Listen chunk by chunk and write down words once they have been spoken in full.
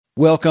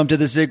Welcome to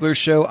the Ziglar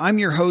Show. I'm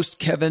your host,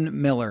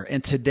 Kevin Miller,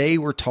 and today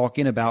we're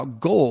talking about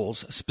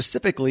goals,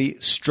 specifically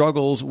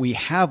struggles we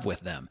have with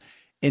them.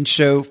 In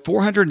show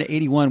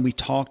 481, we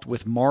talked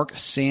with Mark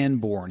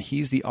Sanborn.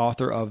 He's the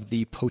author of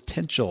The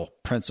Potential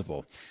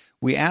Principle.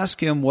 We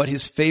asked him what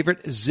his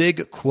favorite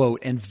Zig quote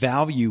and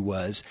value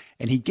was,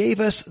 and he gave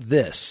us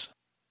this.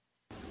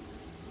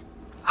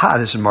 Hi,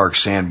 this is Mark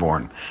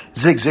Sanborn.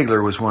 Zig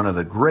Ziglar was one of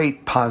the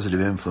great positive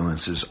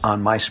influences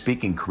on my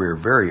speaking career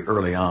very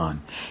early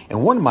on.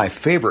 And one of my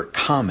favorite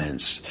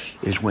comments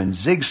is when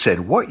Zig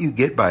said, what you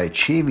get by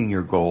achieving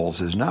your goals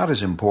is not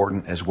as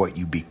important as what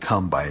you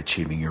become by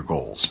achieving your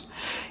goals.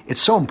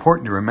 It's so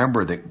important to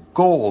remember that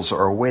goals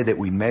are a way that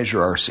we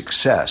measure our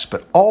success,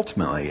 but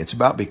ultimately it's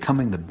about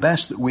becoming the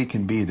best that we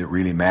can be that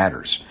really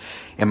matters.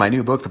 In my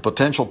new book, The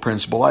Potential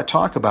Principle, I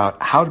talk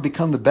about how to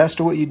become the best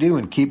at what you do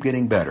and keep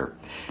getting better.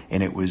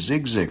 And it was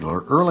Zig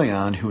Ziglar early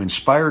on who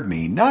inspired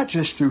me, not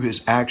just through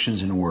his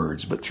actions and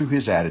words, but through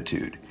his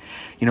attitude.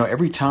 You know,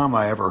 every time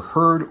I ever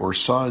heard or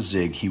saw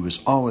Zig, he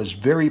was always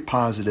very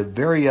positive,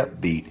 very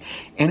upbeat,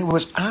 and it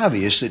was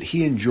obvious that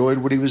he enjoyed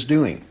what he was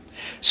doing.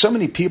 So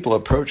many people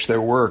approach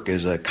their work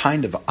as a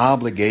kind of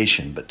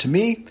obligation, but to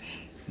me,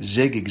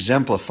 Zig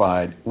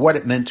exemplified what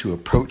it meant to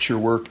approach your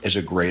work as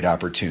a great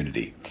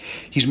opportunity.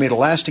 He's made a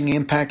lasting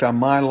impact on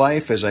my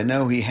life, as I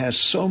know he has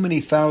so many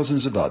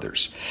thousands of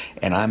others,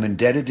 and I'm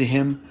indebted to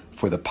him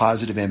for the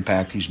positive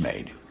impact he's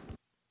made.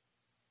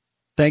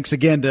 Thanks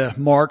again to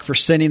Mark for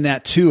sending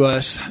that to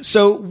us.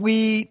 So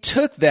we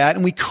took that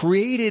and we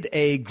created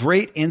a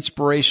great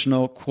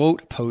inspirational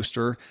quote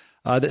poster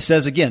that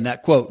says, again,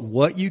 that quote,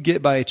 what you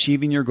get by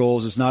achieving your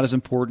goals is not as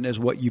important as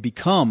what you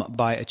become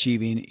by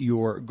achieving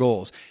your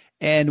goals.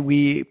 And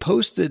we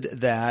posted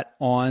that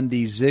on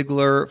the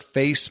Ziglar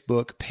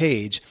Facebook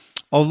page,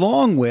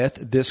 along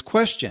with this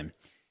question.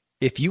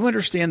 If you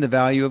understand the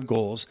value of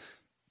goals,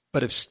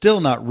 but have still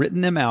not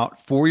written them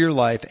out for your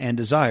life and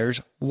desires,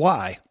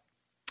 why?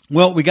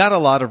 Well, we got a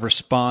lot of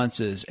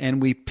responses,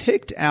 and we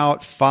picked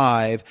out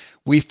 5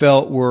 we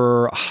felt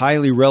were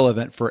highly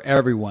relevant for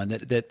everyone,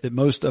 that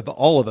most of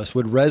all of us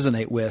would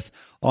resonate with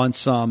on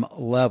some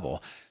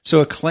level.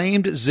 So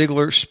acclaimed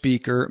Ziglar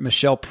speaker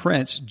Michelle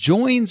Prince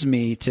joins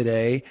me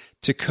today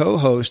to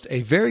co-host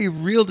a very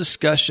real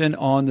discussion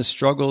on the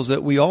struggles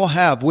that we all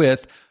have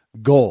with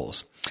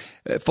goals.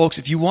 Folks,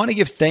 if you want to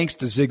give thanks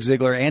to Zig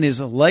Ziglar and his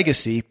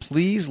legacy,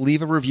 please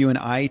leave a review in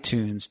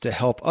iTunes to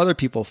help other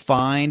people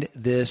find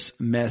this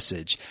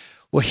message.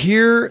 Well,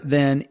 here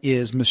then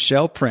is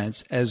Michelle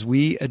Prince as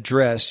we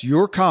address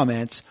your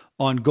comments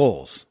on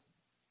goals.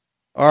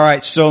 All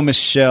right, so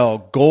Michelle,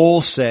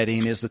 goal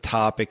setting is the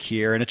topic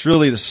here, and it's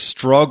really the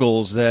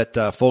struggles that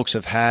folks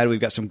have had. We've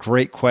got some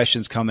great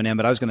questions coming in,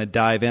 but I was going to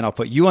dive in. I'll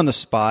put you on the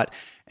spot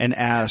and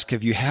ask,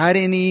 have you had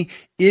any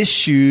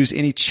issues,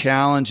 any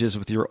challenges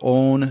with your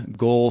own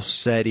goal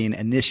setting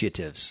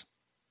initiatives?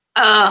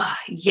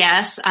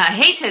 Yes. I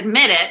hate to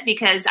admit it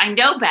because I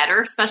know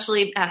better,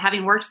 especially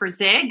having worked for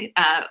Zig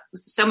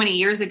so many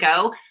years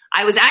ago.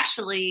 I was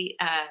actually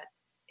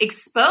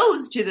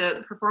exposed to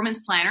the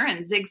performance planner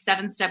and Zig's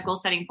 7-step goal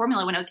setting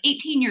formula when I was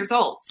 18 years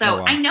old.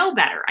 So I know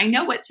better. I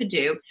know what to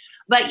do.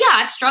 But yeah,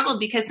 I've struggled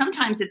because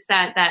sometimes it's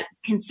that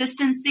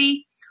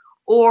consistency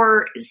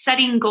or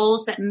setting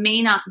goals that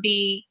may not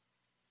be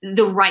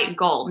the right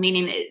goal,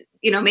 meaning,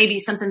 maybe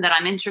something that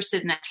I'm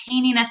interested in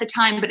attaining at the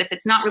time, but if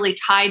it's not really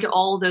tied to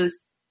all those,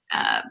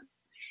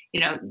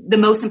 the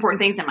most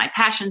important things and my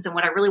passions and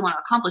what I really want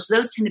to accomplish,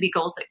 those tend to be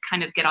goals that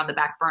kind of get on the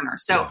back burner.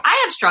 So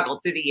I have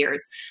struggled through the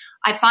years.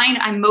 I find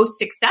I'm most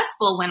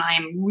successful when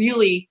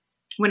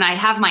I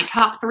have my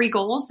top 3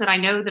 goals that I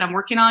know that I'm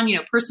working on,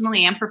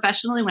 personally and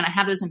professionally, when I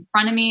have those in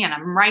front of me and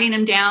I'm writing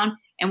them down.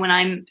 And when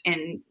I'm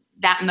in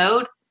that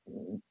mode,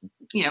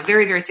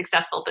 very, very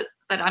successful,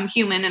 but I'm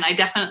human and I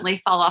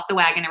definitely fall off the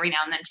wagon every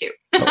now and then too.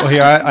 Well,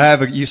 here I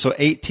have so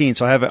 18.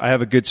 So I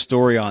have a good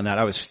story on that.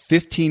 I was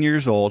 15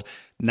 years old,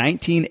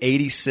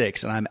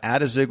 1986, and I'm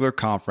at a Ziglar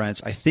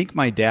conference. I think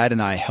my dad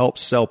and I helped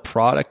sell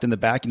product in the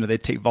back. They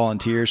take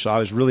volunteers. So I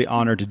was really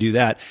honored to do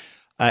that.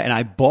 And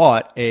I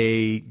bought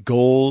a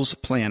goals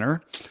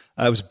planner.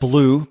 It was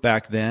blue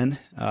back then.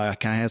 Kind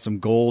of had some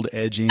gold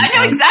edging. I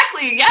know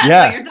exactly.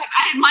 Yeah. So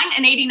I had mine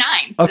in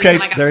 89. Okay,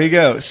 there you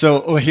go.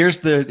 So here's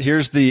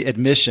the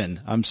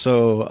admission. I'm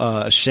so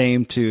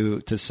ashamed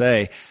to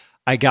say.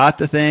 I got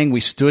the thing. We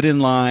stood in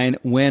line,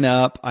 went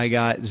up. I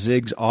got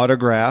Zig's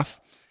autograph,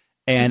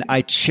 and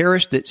I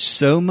cherished it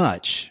so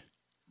much,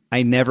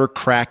 I never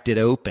cracked it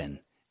open.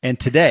 And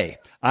today,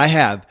 I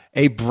have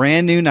a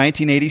brand new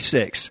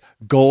 1986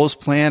 goals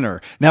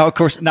planner. Now, of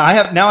course, I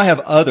have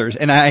others,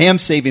 and I am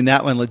saving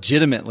that one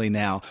legitimately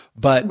now,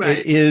 but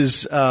It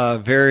is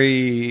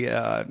very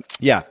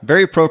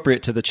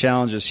appropriate to the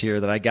challenges here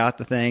that I got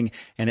the thing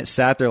and it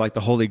sat there like the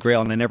Holy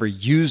Grail and I never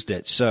used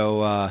it.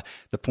 So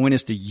the point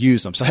is to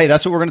use them. So, hey,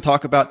 that's what we're going to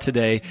talk about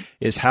today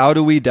is how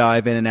do we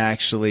dive in and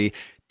actually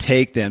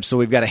take them. So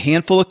we've got a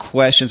handful of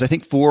questions, I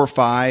think 4 or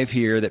 5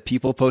 here that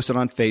people posted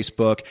on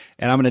Facebook,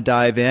 and I'm going to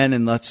dive in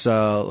and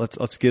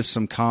let's give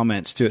some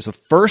comments to it. So the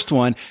first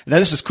one, now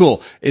this is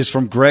cool, is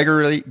from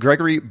Gregory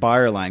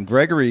Byerline.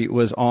 Gregory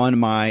was on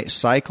my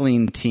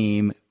cycling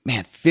team,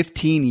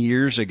 15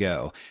 years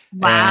ago.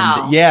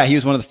 Wow. And yeah, he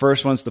was one of the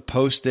first ones to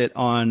post it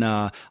on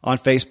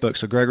Facebook.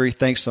 So Gregory,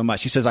 thanks so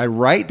much. He says, I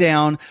write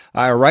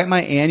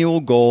my annual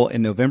goal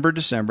in November,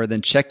 December,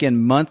 then check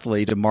in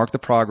monthly to mark the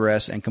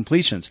progress and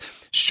completions.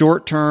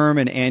 Short-term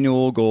and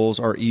annual goals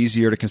are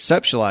easier to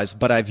conceptualize,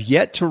 but I've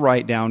yet to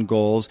write down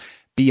goals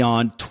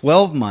beyond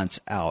 12 months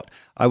out.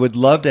 I would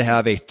love to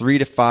have a 3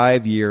 to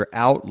 5 year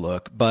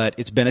outlook, but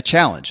it's been a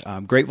challenge.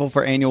 I'm grateful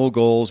for annual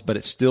goals, but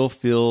it still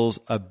feels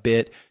a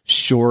bit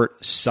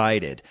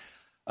short-sighted.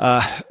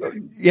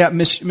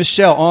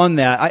 Michelle, on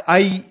that,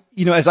 I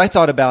as I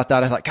thought about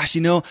that, I thought, gosh,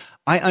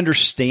 I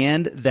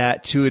understand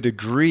that to a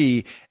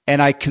degree, and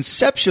I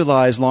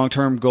conceptualize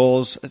long-term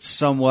goals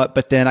somewhat,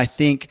 but then I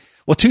think,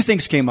 2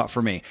 things came up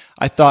for me.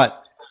 I thought,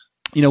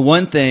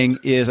 one thing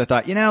is I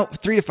thought,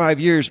 3 to 5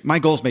 years, my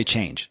goals may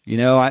change.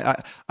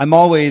 I'm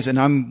always, and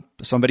I'm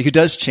somebody who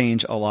does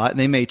change a lot, and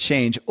they may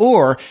change.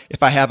 Or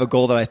if I have a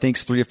goal that I think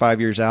is 3 to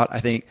 5 years out, I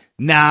think,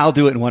 I'll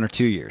do it in 1 or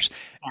 2 years.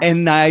 Yeah.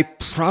 And I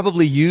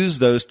probably use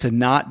those to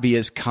not be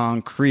as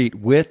concrete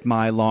with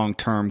my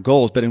long-term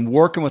goals. But in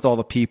working with all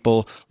the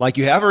people like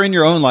you have or in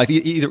your own life,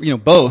 either,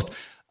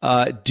 both,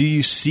 do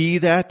you see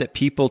that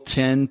people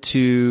tend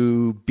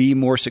to be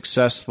more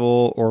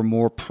successful or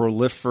more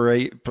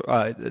proliferate,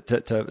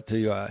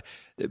 to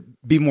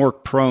be more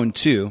prone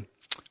to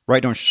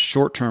write down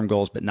short-term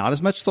goals, but not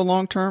as much the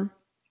long-term?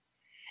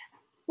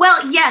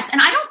 Well, yes.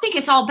 And I don't think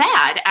it's all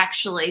bad,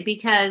 actually,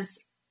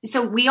 because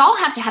so we all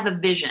have to have a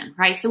vision,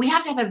 right? So we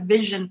have to have a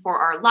vision for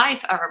our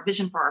life, our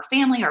vision for our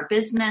family, our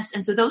business.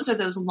 And so those are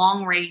those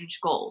long-range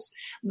goals.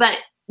 But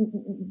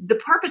the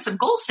purpose of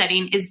goal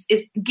setting is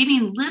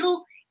giving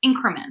little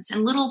increments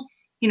and little,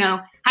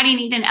 how do you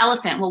eat an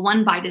elephant? Well,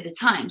 1 bite at a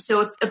time.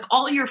 So if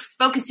all you're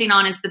focusing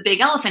on is the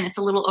big elephant, it's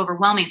a little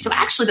overwhelming. So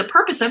actually the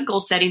purpose of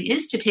goal setting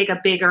is to take a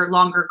bigger,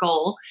 longer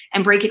goal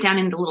and break it down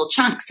into little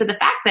chunks. So the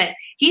fact that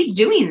he's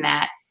doing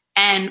that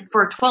and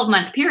for a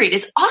 12-month period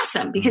is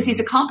awesome because he's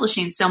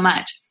accomplishing so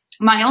much.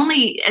 My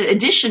only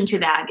addition to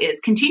that is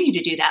continue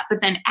to do that,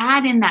 but then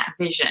add in that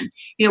vision,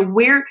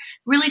 where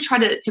really try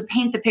to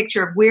paint the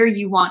picture of where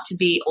you want to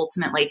be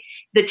ultimately.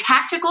 The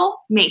tactical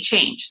may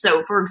change.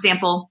 So for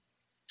example,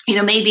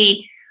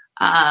 maybe,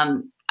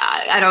 I'm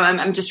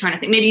just trying to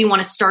think, maybe you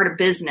want to start a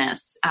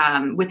business,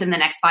 within the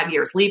next 5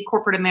 years, leave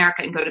corporate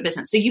America and go to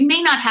business. So you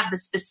may not have the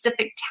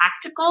specific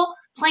tactical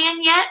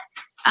plan yet.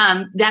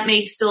 That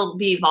may still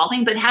be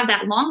evolving, but have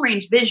that long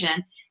range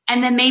vision.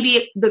 And then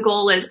maybe the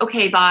goal is,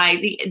 okay, by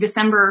the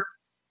December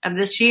of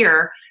this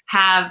year,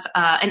 have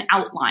an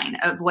outline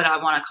of what I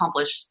want to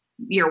accomplish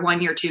year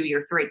 1, year 2,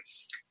 year 3.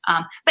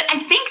 But I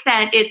think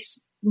that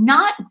it's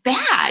not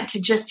bad to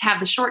just have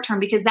the short term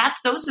because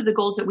those are the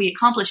goals that we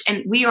accomplish.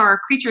 And we are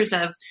creatures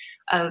of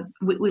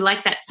we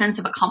like that sense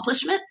of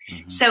accomplishment.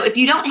 Mm-hmm. So if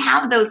you don't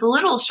have those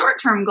little short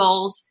term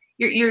goals,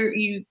 you're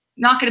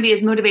not going to be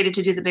as motivated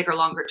to do the bigger,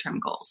 longer term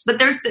goals.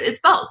 But it's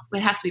both.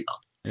 It has to be both.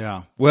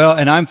 Yeah. Well,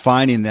 and I'm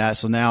finding that.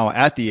 So now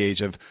at the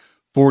age of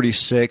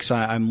 46,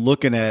 I'm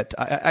looking at,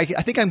 I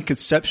think I'm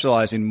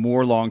conceptualizing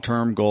more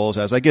long-term goals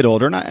as I get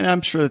older. And I'm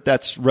sure that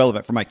that's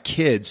relevant for my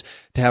kids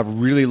to have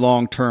really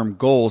long-term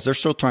goals. They're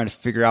still trying to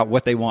figure out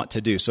what they want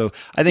to do. So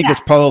I think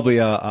it's probably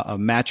a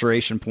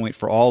maturation point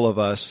for all of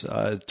us,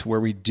 to where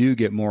we do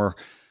get more,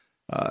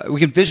 we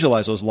can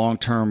visualize those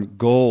long-term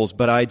goals,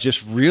 but I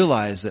just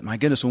realized that, my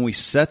goodness,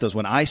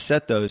 when I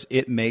set those,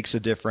 it makes a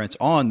difference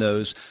on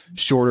those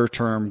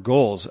shorter-term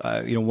goals.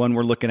 One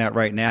we're looking at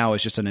right now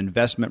is just an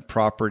investment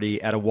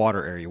property at a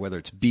water area, whether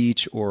it's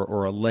beach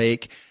or a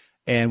lake.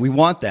 And we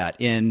want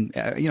that in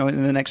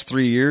the next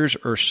 3 years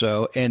or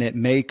so. And it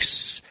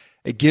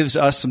gives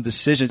us some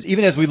decisions,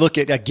 even as we look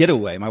at a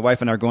getaway. My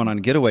wife and I are going on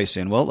a getaway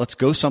soon. Well, let's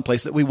go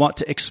someplace that we want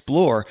to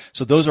explore.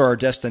 So those are our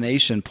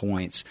destination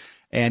points.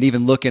 And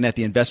even looking at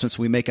the investments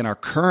we make in our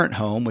current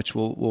home, which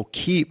we'll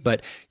keep,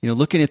 but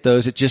looking at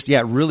those, it just it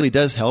really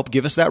does help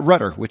give us that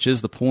rudder, which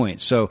is the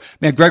point. So,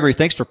 man, Gregory,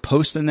 thanks for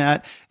posting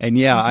that.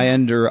 And I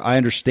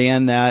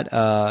understand that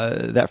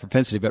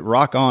propensity, but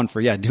rock on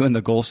for doing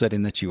the goal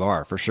setting that you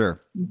are, for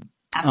sure.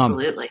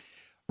 Absolutely.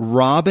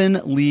 Robin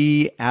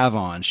Lee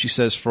Avon, she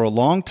says, for a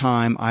long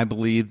time, I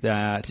believed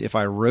that if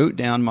I wrote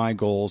down my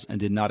goals and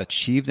did not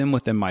achieve them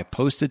within my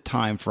posted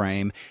time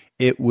frame,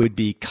 it would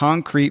be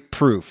concrete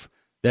proof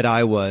that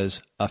I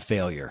was a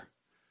failure.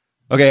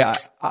 Okay.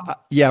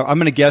 I'm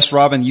going to guess,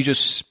 Robin, you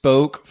just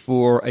spoke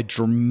for a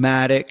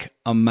dramatic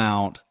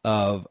amount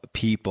of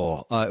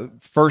people.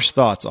 First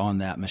thoughts on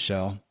that,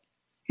 Michelle?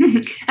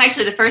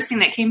 Actually, the first thing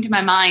that came to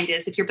my mind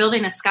is if you're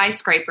building a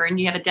skyscraper and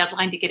you have a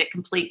deadline to get it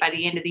complete by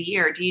the end of the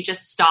year, do you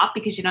just stop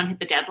because you don't hit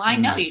the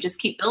deadline? No, you just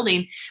keep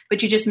building,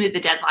 but you just move the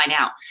deadline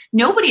out.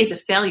 Nobody is a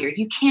failure.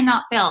 You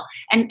cannot fail.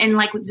 And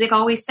like what Zig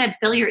always said,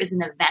 failure is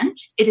an event.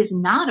 It is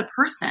not a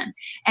person.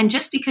 And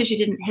just because you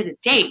didn't hit a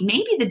date,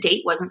 maybe the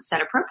date wasn't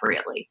set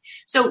appropriately.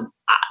 So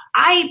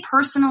I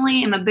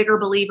personally am a bigger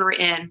believer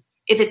in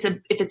if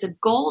it's a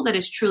goal that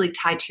is truly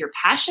tied to your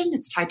passion,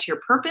 it's tied to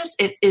your purpose,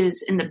 it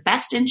is in the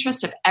best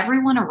interest of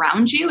everyone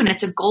around you, and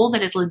it's a goal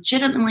that is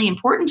legitimately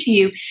important to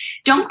you,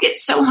 don't get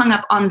so hung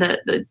up on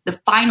the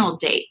final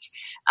date.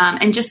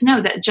 And just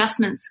know that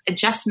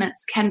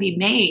adjustments can be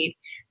made,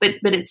 but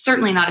it's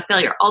certainly not a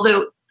failure.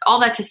 Although all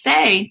that to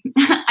say,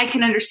 I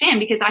can understand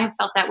because I have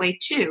felt that way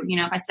too. You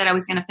know, if I said I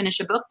was going to finish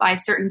a book by a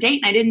certain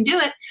date and I didn't do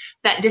it,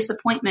 that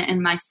disappointment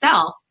in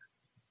myself.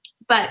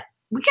 But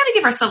we got to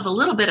give ourselves a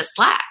little bit of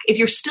slack. If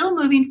you're still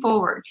moving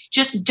forward,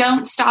 just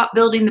don't stop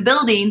building the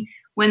building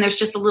when there's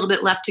just a little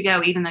bit left to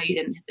go, even though you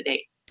didn't hit the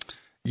date.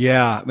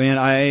 Yeah, man,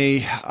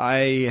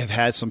 I have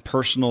had some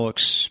personal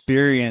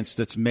experience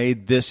that's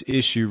made this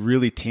issue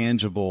really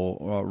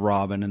tangible,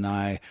 Robin, and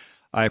I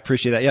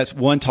appreciate that. Yeah, it's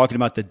one, talking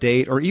about the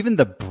date or even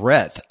the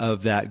breadth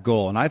of that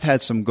goal. And I've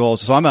had some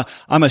goals. So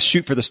I'm a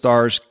shoot for the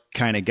stars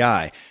kind of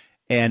guy.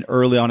 And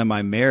early on in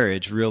my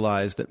marriage,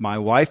 realized that my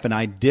wife and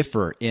I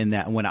differ in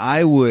that when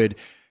I would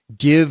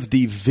give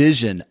the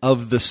vision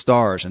of the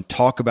stars and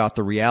talk about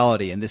the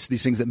reality and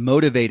these things that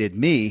motivated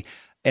me,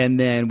 and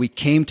then we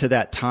came to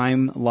that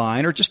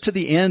timeline or just to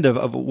the end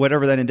of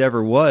whatever that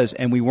endeavor was,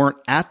 and we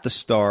weren't at the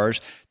stars.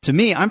 To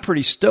me, I'm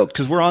pretty stoked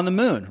because we're on the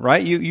moon,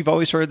 right? You've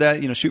always heard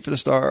that, shoot for the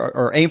star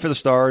or aim for the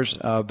stars,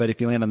 but if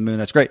you land on the moon,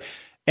 that's great.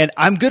 And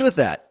I'm good with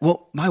that.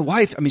 Well, my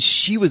wife,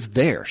 she was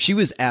there. She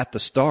was at the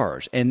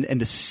stars. And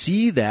to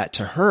see that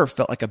to her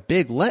felt like a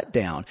big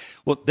letdown.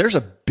 Well, there's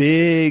a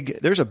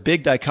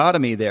big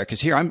dichotomy there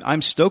because here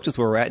I'm stoked with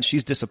where we're at and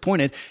she's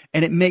disappointed,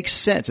 and it makes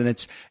sense. And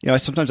it's,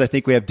 sometimes I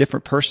think we have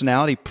different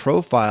personality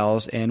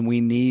profiles and we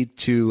need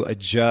to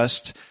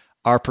adjust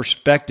our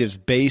perspectives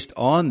based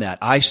on that.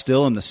 I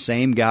still am the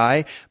same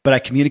guy, but I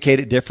communicate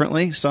it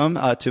differently. Some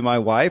to my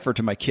wife or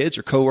to my kids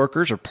or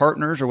coworkers or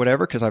partners or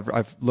whatever, because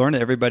I've learned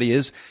that everybody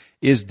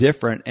is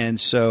different. And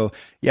so,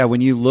 yeah, when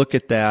you look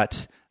at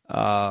that,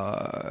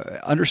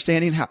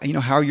 understanding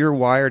how you're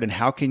wired and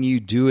how can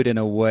you do it in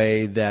a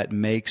way that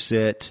makes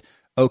it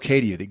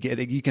okay to you,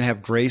 that you can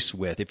have grace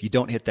with if you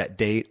don't hit that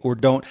date or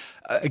don't.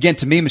 Again,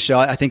 to me, Michelle,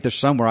 I think there's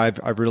somewhere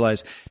I've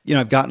realized,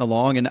 I've gotten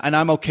along and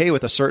I'm okay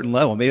with a certain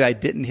level. Maybe I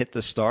didn't hit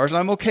the stars and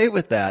I'm okay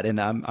with that. And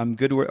I'm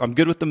good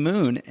with the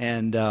moon.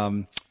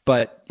 And,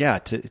 but yeah,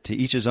 to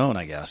each his own,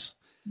 I guess.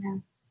 Yeah.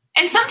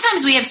 And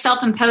sometimes we have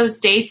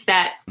self-imposed dates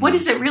that, what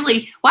is it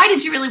really, why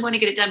did you really want to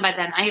get it done by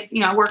then?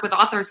 I work with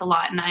authors a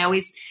lot and I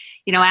always,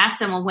 ask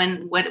them, well,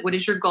 what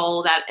is your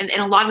goal and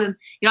a lot of them,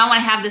 I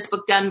want to have this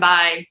book done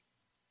by,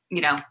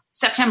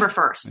 September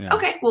 1st. Yeah.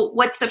 Okay. Well,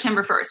 what's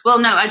September 1st? Well,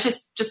 no, I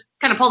just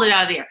kind of pulled it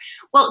out of the air.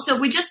 Well, so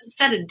if we just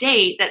set a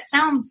date that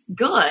sounds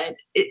good,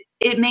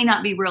 it may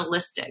not be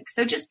realistic.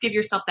 So just give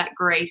yourself that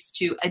grace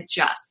to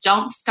adjust.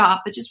 Don't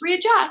stop, but just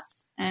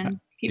readjust and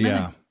keep moving.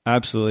 Yeah,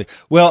 absolutely.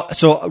 Well,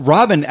 so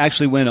Robin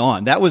actually went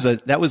on. That was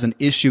an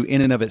issue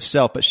in and of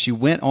itself, but she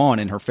went on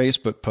in her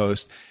Facebook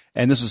post,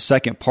 and this is the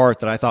second part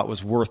that I thought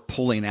was worth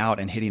pulling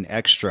out and hitting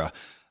extra.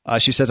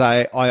 She says,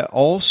 I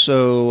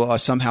also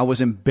somehow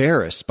was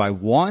embarrassed by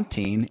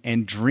wanting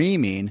and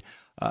dreaming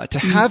to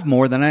have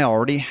more than I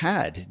already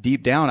had.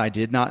 Deep down, I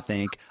did not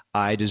think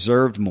I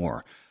deserved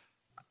more.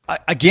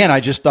 Again, I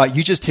just thought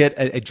you just hit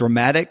a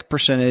dramatic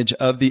percentage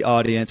of the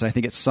audience. I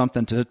think it's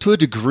something to a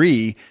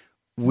degree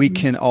we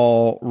can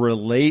all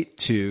relate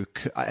to.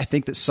 I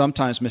think that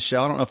sometimes,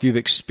 Michelle, I don't know if you've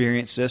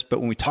experienced this, but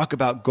when we talk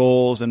about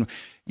goals and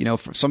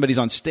if somebody's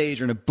on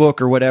stage or in a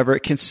book or whatever,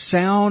 it can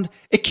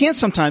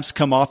sometimes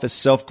come off as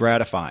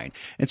self-gratifying.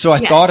 And so I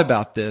thought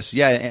about this,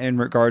 in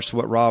regards to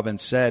what Robin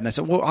said. And I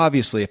said, well,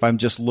 obviously, if I'm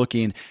just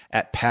looking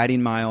at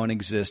padding my own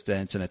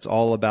existence and it's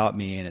all about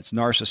me and it's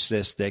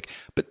narcissistic,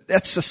 but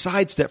that's a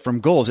sidestep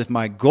from goals. If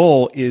my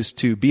goal is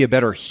to be a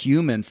better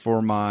human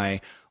for my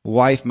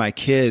wife, my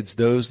kids,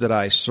 those that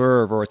I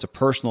serve, or it's a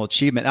personal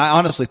achievement. I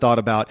honestly thought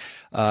about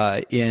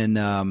the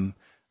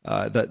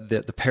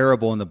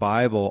parable in the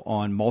Bible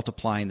on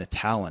multiplying the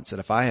talents. That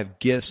if I have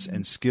gifts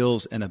and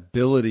skills and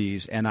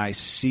abilities and I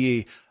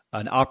see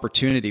an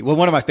opportunity. Well,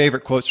 one of my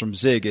favorite quotes from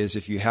Zig is,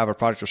 if you have a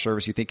product or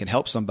service you think can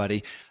help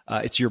somebody,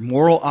 it's your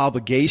moral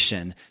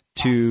obligation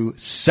to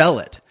sell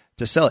it.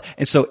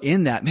 And so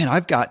in that, man,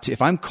 I've got to,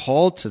 if I'm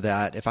called to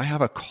that, if I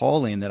have a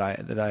calling that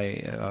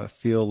I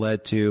feel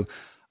led to,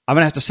 I'm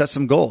going to have to set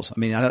some goals.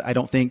 I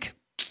don't think,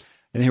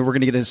 and here we're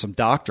going to get into some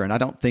doctrine, I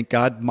don't think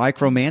God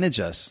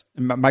micromanages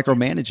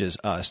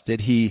us.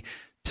 Did he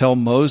tell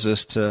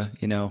Moses to,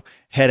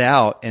 head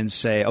out and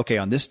say, okay,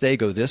 on this day,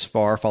 go this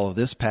far, follow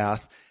this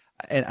path?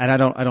 And I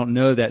don't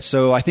know that.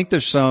 So I think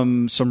there's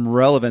some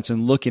relevance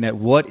in looking at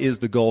what is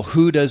the goal?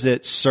 Who does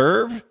it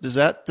serve? Does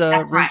that,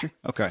 That's right.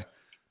 Okay.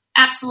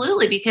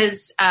 Absolutely.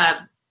 Because,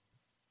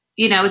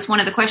 it's one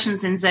of the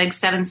questions in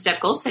Zig's 7-step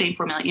goal setting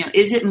formula.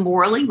 Is it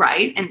morally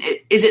right? And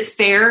is it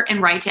fair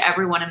and right to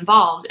everyone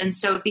involved? And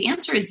so if the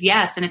answer is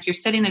yes, and if you're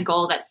setting a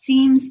goal that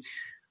seems,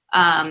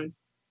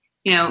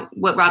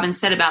 what Robin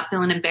said about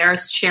feeling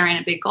embarrassed sharing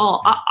a big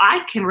goal,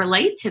 I can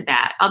relate to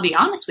that. I'll be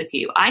honest with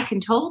you. I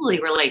can totally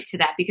relate to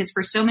that, because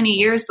for so many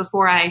years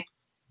before I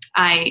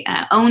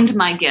owned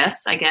my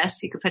gifts, I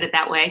guess you could put it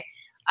that way,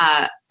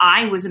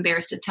 I was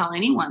embarrassed to tell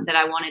anyone that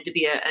I wanted to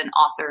be an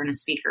author and a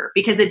speaker,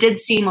 because it did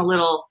seem a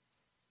little,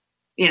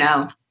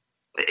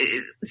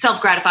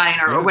 self-gratifying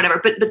or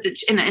whatever,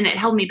 and it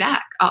held me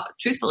back,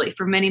 truthfully,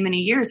 for many, many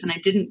years. And I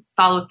didn't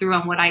follow through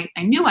on what I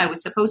knew I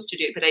was supposed to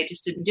do, but I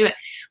just didn't do it.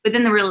 But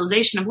then the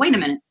realization of, wait a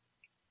minute,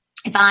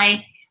 if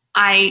I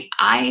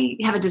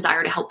have a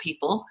desire to help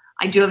people,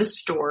 I do have a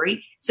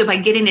story. So by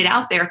getting it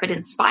out there, if it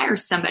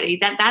inspires somebody,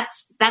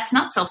 that's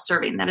not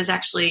self-serving. That is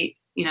actually,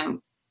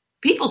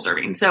 people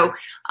serving. So,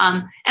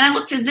 and I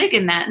look to Zig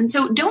in that. And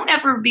so don't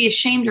ever be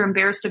ashamed or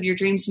embarrassed of your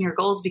dreams and your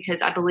goals,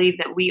 because I believe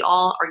that we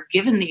all are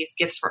given these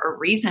gifts for a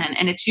reason,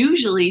 and it's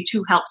usually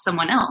to help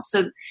someone else.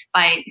 So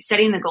by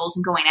setting the goals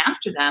and going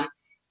after them,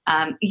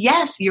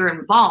 yes, you're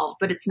involved,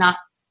 but it's not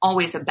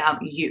always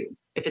about you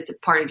if it's a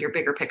part of your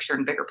bigger picture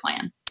and bigger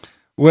plan.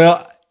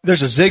 Well,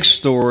 there's a Zig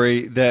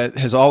story that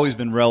has always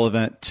been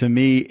relevant to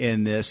me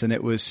in this, and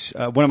it was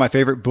one of my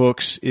favorite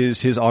books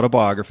is his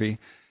autobiography.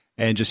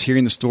 And just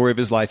hearing the story of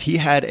his life, he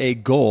had a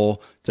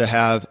goal to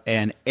have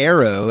an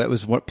arrow, that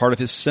was part of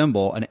his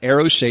symbol, an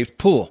arrow-shaped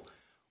pool.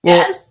 Well,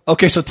 yes.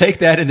 Okay, so take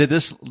that into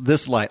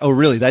this light. Oh,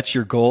 really? That's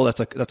your goal?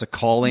 That's a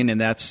calling,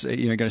 and that's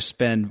you're going to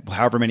spend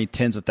however many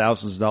tens of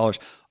thousands of dollars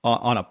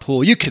on a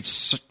pool. You could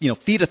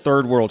feed a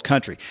third world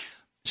country.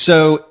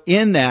 So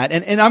in that,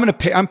 and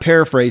I'm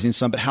paraphrasing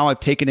some, but how I've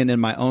taken it in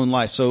my own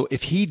life. So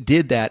if he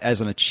did that as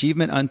an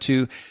achievement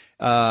unto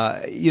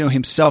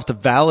himself, to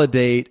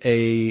validate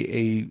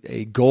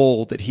a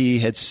goal that he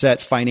had set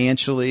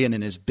financially and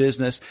in his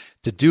business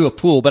to do a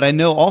pool. But I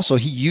know also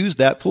he used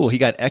that pool. He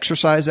got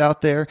exercise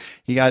out there.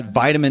 He got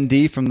vitamin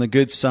D from the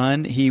good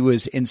sun. He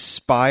was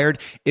inspired.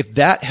 If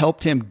that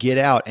helped him get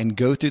out and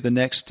go through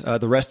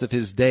the rest of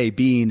his day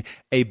being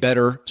a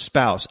better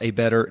spouse, a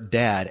better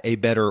dad, a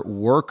better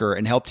worker,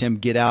 and helped him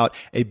get out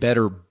a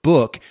better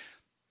book,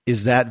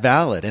 is that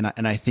valid?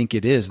 And I think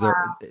it is.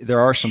 There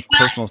are some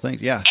personal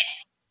things. Yeah.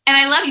 And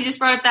I love you just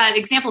brought up that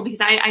example, because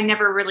I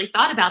never really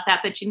thought about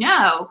that, but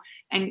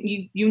and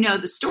you know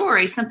the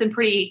story, something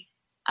pretty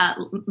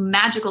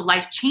magical,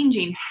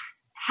 life-changing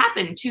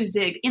happened to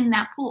Zig in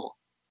that pool,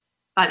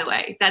 by the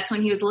way. That's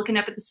when he was looking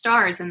up at the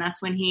stars, and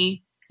that's when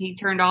he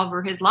turned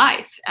over his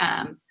life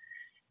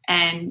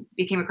and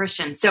became a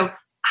Christian. So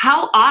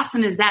how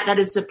awesome is that? That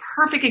is a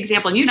perfect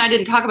example. And you and I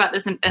didn't talk about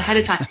this ahead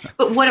of time,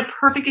 but what a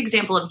perfect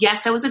example of,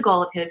 yes, that was a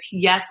goal of his.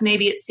 Yes,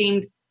 maybe it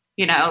seemed,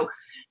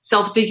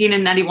 self-seeking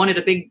and that he wanted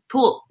a big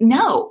pool.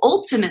 No,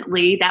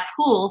 ultimately that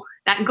pool,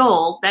 that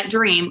goal, that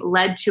dream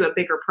led to a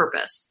bigger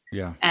purpose.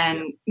 Yeah.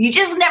 And you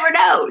just never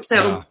know. So.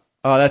 Yeah.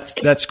 Oh,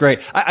 that's great.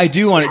 I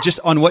do want to, just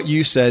on what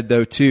you said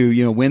though,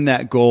 too, when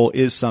that goal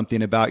is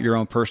something about your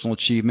own personal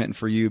achievement, and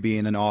for you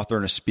being an author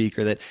and a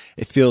speaker, that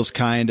it feels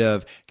can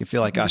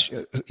feel like, gosh,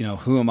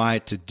 who am I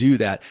to do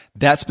that?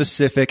 That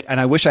specific. And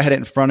I wish I had it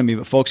in front of me,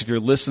 but folks, if you're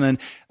listening,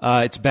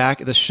 it's back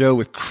at the show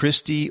with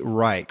Christy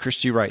Wright.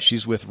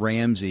 She's with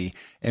Ramsey,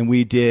 and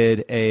we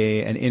did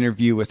an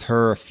interview with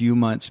her a few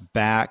months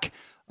back.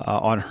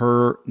 On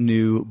her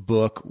new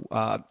book.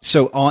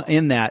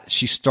 In that,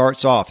 she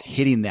starts off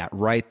hitting that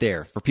right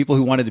there. For people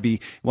who want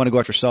to go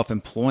after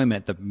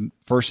self-employment, the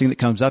first thing that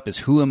comes up is,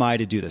 who am I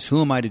to do this?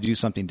 Who am I to do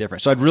something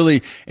different? So I'd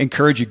really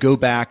encourage you, go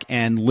back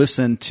and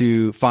listen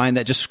to, find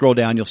that, just scroll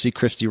down, you'll see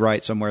Christy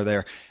Wright somewhere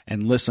there,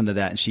 and listen to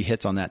that. And she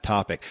hits on that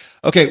topic.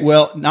 Okay.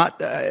 Well,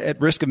 not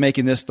at risk of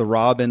making this the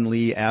Robin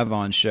Lee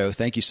Avon show.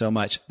 Thank you so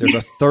much. There's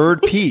a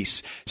third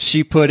piece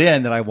she put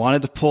in that I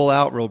wanted to pull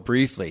out real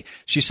briefly.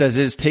 She says,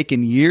 it has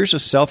taken years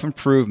of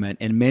self-improvement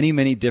in many,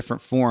 many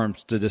different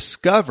forms to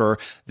discover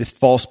the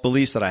false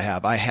beliefs that I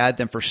have. I had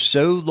them for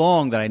so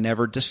long that I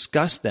never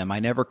discussed them.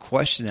 I never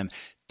questioned them.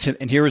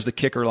 And here was the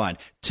kicker line.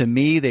 To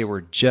me, they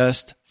were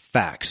just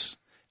facts.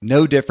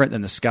 No different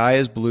than the sky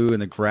is blue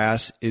and the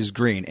grass is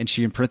green. And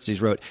she in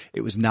parentheses wrote,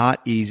 it was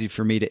not easy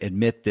for me to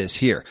admit this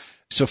here.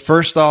 So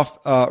first off,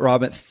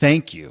 Robin,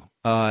 thank you.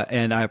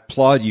 And I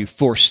applaud you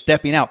for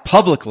stepping out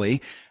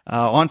publicly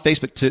on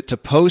Facebook to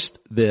post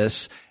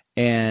this.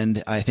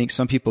 And I think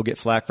some people get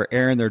flack for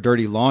airing their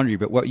dirty laundry,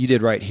 but what you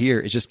did right here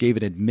is just gave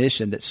an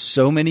admission that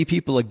so many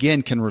people,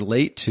 again, can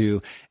relate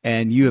to,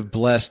 and you have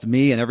blessed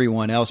me and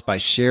everyone else by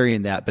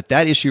sharing that. But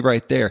that issue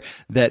right there,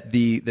 that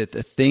the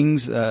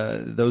things,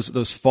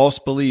 those false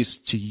beliefs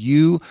to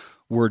you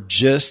were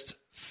just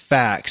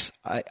facts.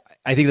 I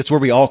think that's where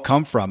we all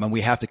come from, and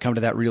we have to come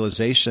to that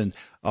realization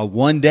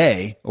one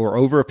day or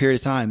over a period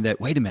of time that,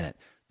 wait a minute,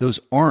 those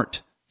aren't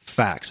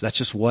facts. That's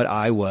just what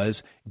I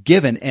was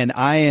given. And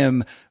I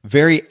am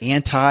very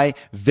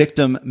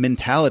anti-victim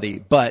mentality,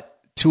 but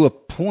to a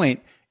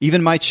point,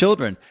 even my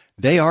children,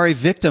 they are a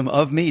victim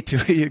of me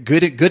to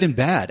good and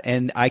bad.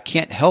 And I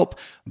can't help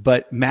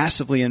but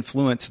massively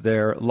influence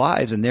their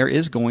lives. And there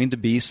is going to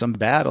be some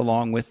bad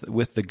along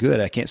with the good.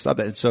 I can't stop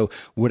that. And so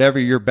whatever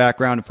your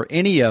background, for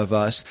any of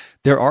us,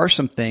 there are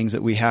some things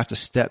that we have to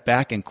step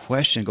back and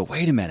question, go,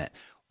 wait a minute.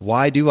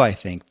 Why do I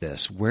think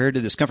this? Where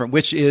did this come from?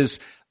 Which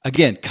is,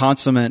 again,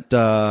 consummate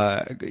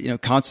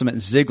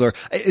Ziglar.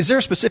 Is there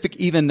a specific,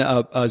 even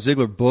a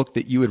Ziglar book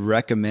that you would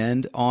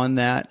recommend on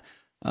that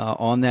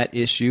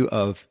issue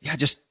of,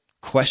 just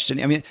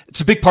questioning? I mean,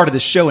 it's a big part of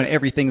the show and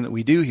everything that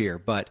we do here,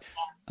 but,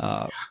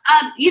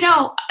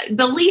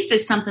 belief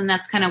is something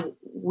that's kind of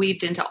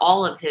weaved into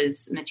all of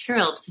his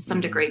material to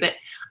some degree, but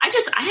I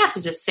have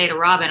to just say to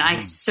Robin, I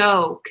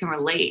so can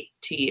relate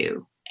to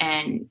you.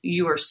 And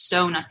you are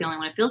so not the only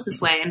one who feels this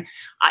way. And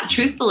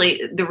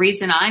truthfully, the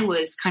reason I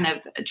was kind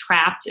of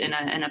trapped in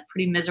a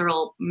pretty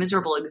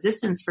miserable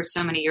existence for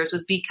so many years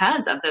was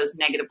because of those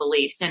negative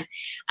beliefs. And,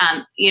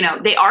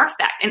 they are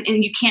fact,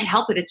 and you can't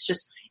help it. It's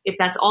just, if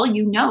that's all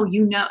you know,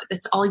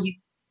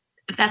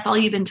 if that's all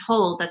you've been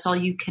told, that's all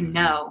you can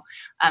know.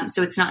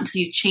 So it's not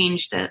until you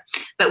change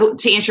but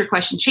to answer your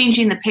question,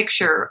 changing the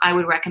picture, I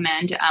would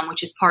recommend,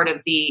 which is part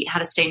of the How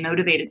to Stay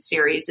Motivated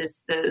series,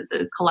 is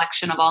the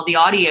collection of all the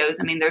audios.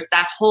 I mean, there's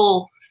that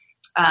whole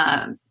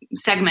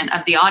segment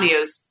of the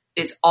audios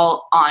is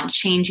all on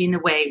changing the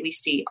way we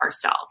see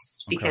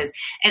ourselves. Because,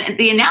 and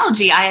the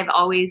analogy I have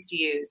always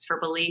used for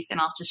belief, and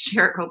I'll just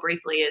share it real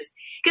briefly, is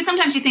because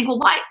sometimes you think, well,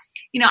 why,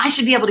 I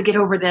should be able to get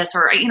over this,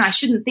 or, I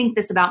shouldn't think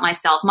this about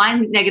myself. My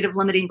negative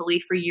limiting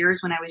belief for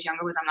years when I was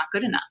younger was I'm not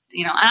good enough.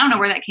 I don't know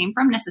where that came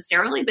from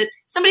necessarily, but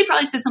somebody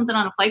probably said something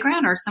on a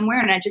playground or somewhere,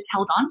 and I just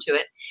held on to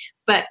it.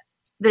 But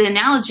the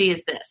analogy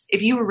is this: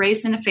 if you were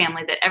raised in a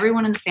family that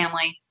everyone in the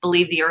family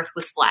believed the earth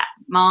was flat,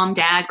 mom,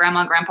 dad,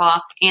 grandma,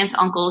 grandpa, aunts,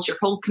 uncles, your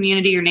whole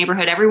community, your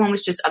neighborhood, everyone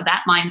was just of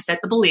that mindset,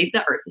 the belief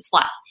that earth is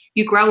flat.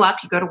 You grow up,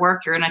 you go to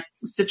work, you're in a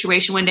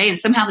situation one day, and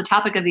somehow the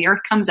topic of the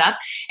earth comes up,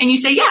 and you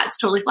say, yeah, it's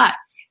totally flat.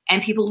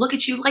 And people look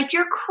at you like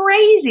you're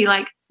crazy.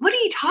 Like, what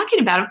are you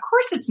talking about? Of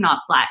course it's not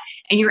flat.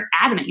 And you're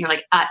adamant. You're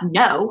like,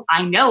 no,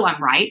 I know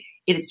I'm right.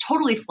 It is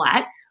totally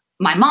flat.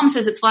 My mom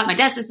says it's flat. My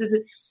dad says it's.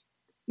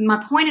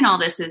 My point in all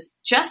this is,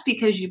 just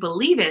because you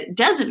believe it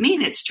doesn't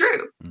mean it's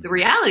true. The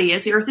reality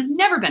is the earth has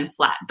never been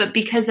flat, but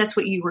because that's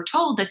what you were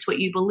told, that's what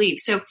you believe.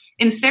 So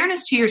in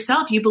fairness to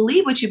yourself, you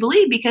believe what you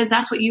believe because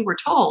that's what you were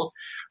told,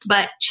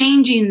 but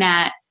changing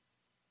that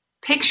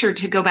picture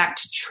to go back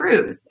to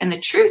truth. And the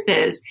truth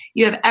is,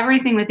 you have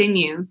everything within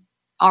you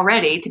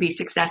already to be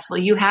successful.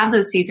 You have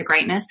those seeds of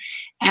greatness,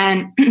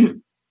 and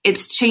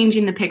it's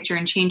changing the picture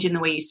and changing the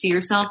way you see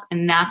yourself.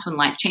 And that's when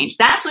life changed.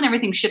 That's when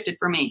everything shifted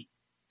for me.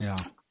 Yeah.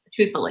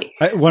 Truthfully,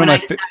 when I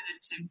decided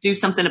to do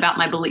something about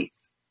my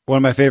beliefs. One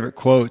of my favorite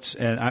quotes,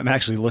 and I'm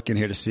actually looking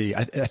here to see,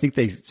 I think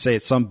they say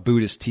it's some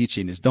Buddhist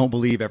teaching, is don't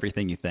believe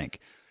everything you think.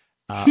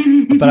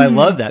 But I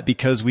love that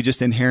because we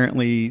just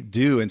inherently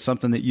do. And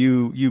something that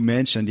you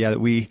mentioned,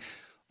 that we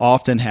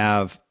often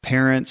have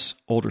parents,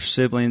 older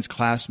siblings,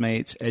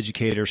 classmates,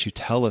 educators who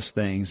tell us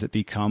things that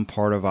become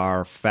part of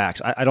our facts.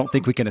 I don't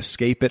think we can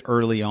escape it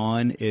early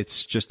on.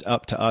 It's just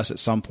up to us at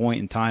some point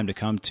in time to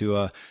come to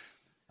a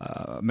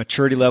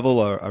maturity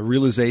level, a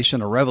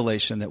realization, a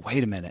revelation that,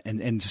 wait a minute,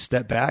 and to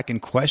step back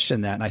and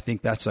question that. And I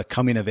think that's a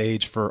coming of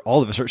age for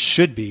all of us, or it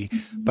should be.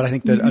 But I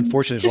think that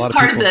unfortunately, there's a lot of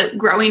people. Part of the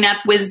growing up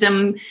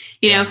wisdom,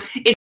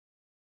 it's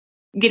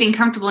getting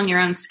comfortable in your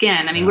own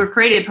skin. I mean, we're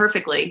created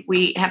perfectly.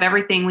 We have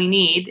everything we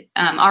need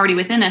already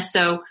within us.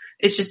 So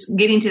it's just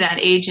getting to that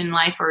age in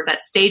life, or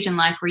that stage in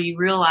life, where you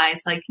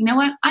realize, like, you know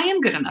what, I am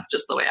good enough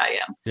just the way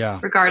I am,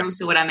 regardless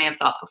of what I may have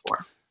thought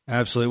before.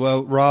 Absolutely.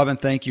 Well, Robin,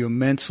 thank you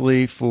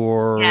immensely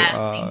for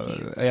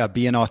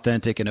being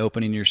authentic and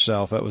opening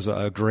yourself. That was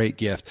a great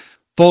gift.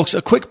 Folks,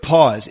 a quick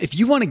pause. If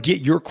you want to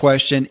get your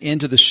question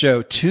into the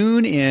show,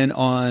 tune in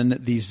on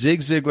the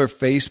Zig Ziglar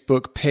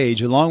Facebook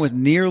page, along with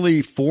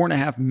nearly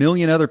 4.5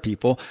 million other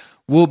people.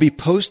 We'll be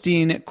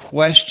posting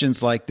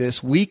questions like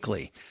this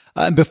weekly.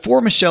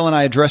 Before Michelle and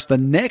I address the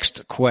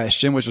next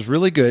question, which was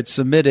really good,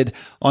 submitted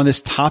on this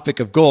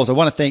topic of goals, I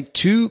want to thank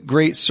two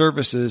great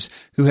services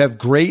who have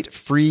great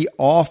free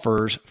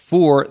offers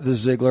for the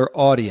Ziglar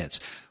audience.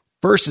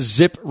 First is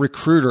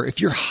ZipRecruiter.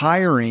 If you're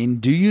hiring,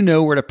 do you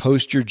know where to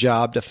post your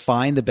job to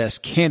find the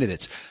best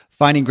candidates?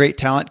 Finding great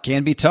talent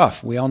can be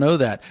tough. We all know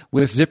that.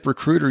 With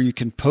ZipRecruiter, you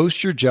can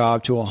post your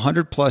job to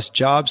 100 plus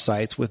job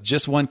sites with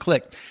just one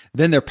click.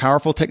 Then their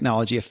powerful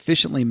technology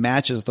efficiently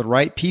matches the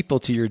right people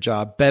to your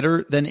job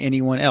better than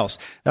anyone else.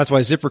 That's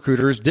why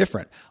ZipRecruiter is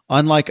different.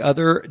 Unlike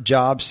other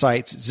job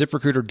sites,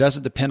 ZipRecruiter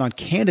doesn't depend on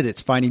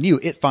candidates finding you.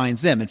 It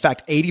finds them. In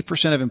fact,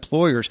 80% of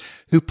employers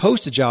who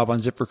post a job on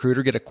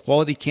ZipRecruiter get a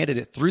quality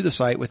candidate through the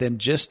site within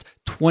just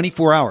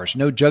 24 hours.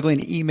 No juggling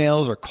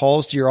emails or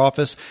calls to your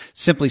office.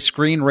 Simply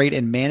screen, rate,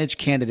 and manage cutting-edge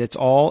candidates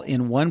all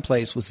in one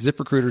place with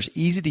ZipRecruiter's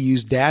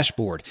easy-to-use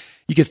dashboard.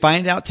 You can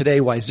find out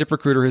today why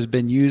ZipRecruiter has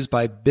been used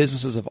by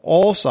businesses of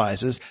all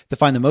sizes to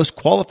find the most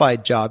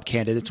qualified job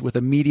candidates with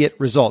immediate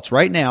results.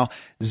 Right now,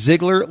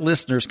 Ziglar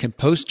listeners can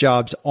post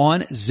jobs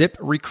on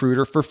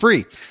ZipRecruiter for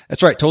free.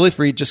 That's right, totally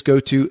free. Just go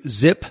to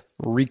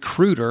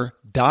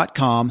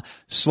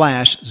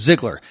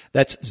ZipRecruiter.com/Ziglar.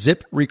 That's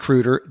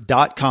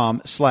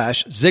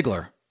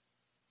ZipRecruiter.com/Ziglar.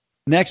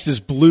 Next is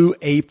Blue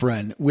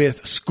Apron.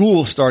 With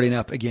school starting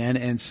up again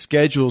and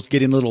schedules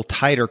getting a little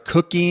tighter,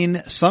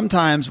 cooking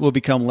sometimes will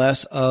become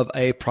less of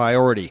a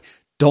priority.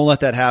 Don't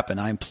let that happen.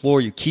 I implore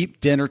you, keep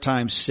dinner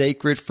time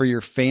sacred for your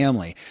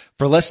family.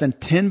 For less than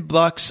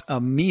 $10 a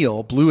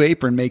meal, Blue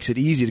Apron makes it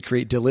easy to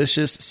create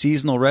delicious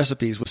seasonal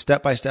recipes with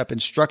step-by-step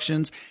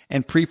instructions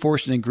and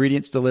pre-portioned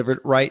ingredients delivered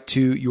right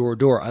to your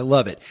door. I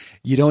love it.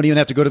 You don't even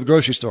have to go to the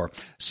grocery store.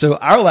 So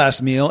our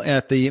last meal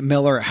at the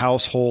Miller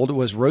household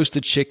was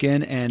roasted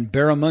chicken and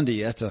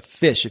barramundi. That's a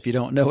fish, if you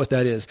don't know what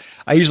that is.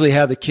 I usually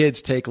have the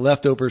kids take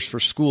leftovers for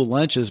school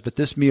lunches, but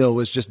this meal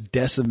was just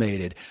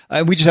decimated.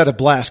 We just had a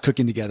blast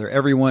cooking together.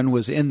 Everyone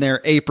was in their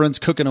aprons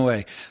cooking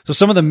away. So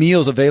some of the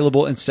meals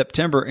available in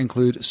September include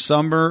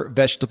summer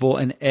vegetable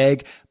and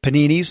egg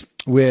paninis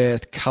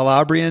with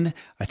Calabrian,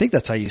 I think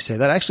that's how you say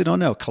that. I actually don't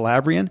know.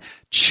 Calabrian,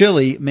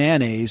 chili,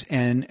 mayonnaise,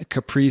 and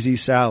caprese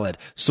salad.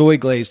 Soy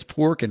glazed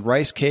pork and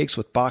rice cakes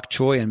with bok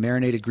choy and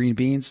marinated green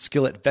beans.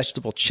 Skillet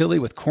vegetable chili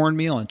with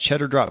cornmeal and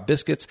cheddar drop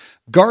biscuits.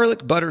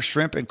 Garlic butter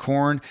shrimp and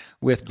corn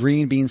with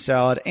green bean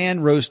salad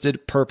and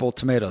roasted purple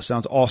tomatoes.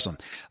 Sounds awesome.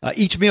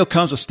 Each meal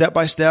comes with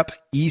step-by-step,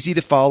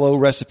 easy-to-follow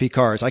recipe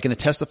cards. I can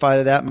testify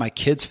to that. My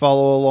kids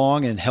follow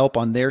along and help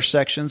on their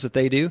sections that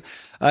they do.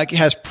 It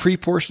has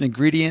pre-portioned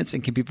ingredients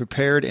and can be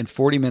prepared in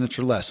 40 minutes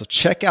or less. So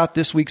check out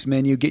this week's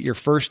menu. Get your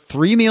first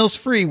 3 meals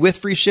free with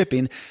free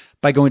shipping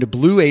by going to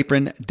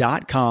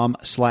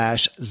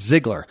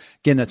blueapron.com/Ziglar.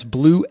 Again, that's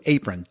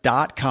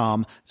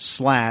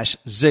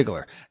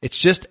blueapron.com/Ziglar. It's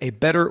just a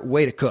better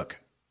way to cook.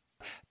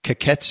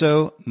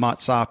 Kaketso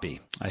Matsapi,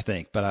 I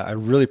think, but I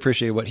really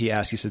appreciate what he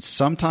asked. He said,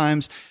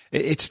 sometimes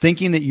it's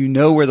thinking that you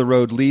know where the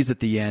road leads at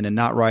the end and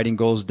not writing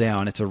goals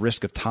down. It's a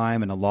risk of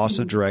time and a loss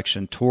of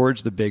direction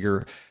towards the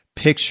bigger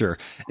picture.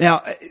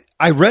 Now,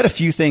 I read a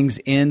few things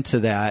into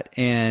that,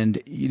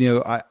 and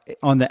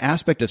on the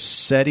aspect of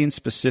setting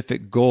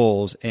specific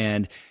goals,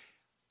 and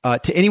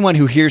to anyone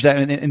who hears that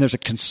and there's a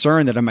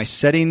concern that am I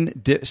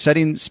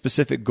setting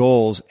specific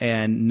goals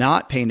and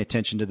not paying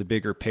attention to the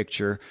bigger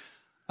picture,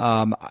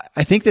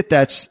 I think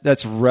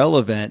that's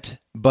relevant.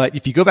 But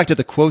if you go back to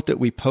the quote that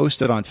we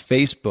posted on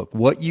Facebook,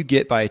 what you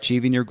get by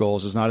achieving your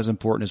goals is not as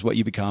important as what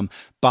you become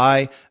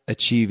by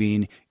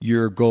achieving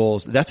your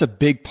goals. That's a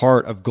big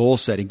part of goal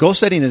setting. Goal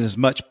setting is as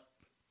much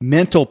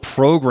mental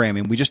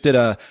programming. We just did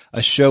a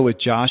show with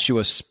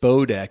Joshua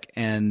Spodek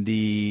and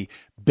the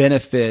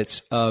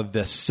benefits of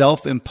the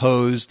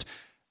self-imposed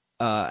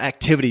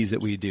activities that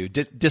we do.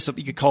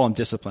 You could call them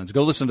disciplines.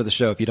 Go listen to the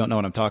show if you don't know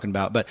what I'm talking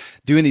about. But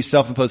doing these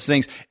self-imposed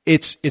things,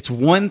 it's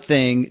one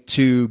thing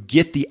to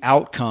get the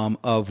outcome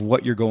of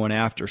what you're going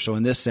after. So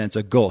in this sense,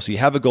 a goal. So you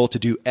have a goal to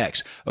do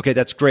X. Okay,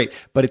 that's great.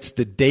 But it's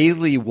the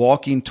daily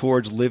walking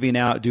towards living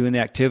out, doing the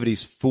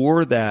activities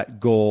for that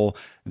goal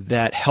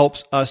that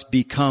helps us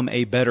become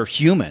a better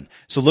human.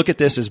 So look at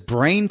this as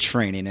brain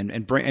training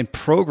and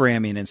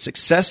programming and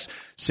success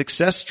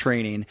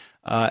training,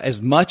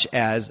 as much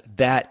as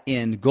that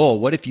end goal.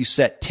 What if you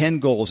set 10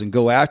 goals and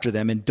go after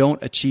them and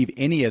don't achieve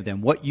any of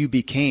them? What you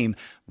became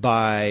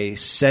by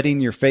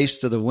setting your face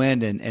to the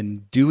wind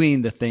and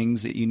doing the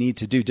things that you need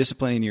to do,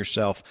 disciplining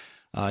yourself,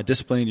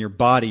 disciplining your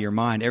body, your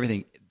mind,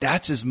 everything.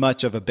 That's as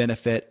much of a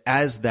benefit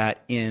as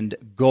that end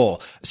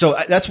goal. So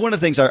that's one of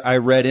the things I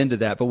read into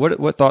that. But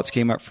what thoughts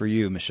came up for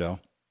you, Michelle?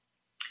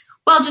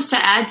 Well, just to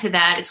add to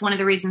that, it's one of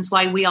the reasons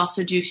why we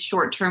also do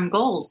short-term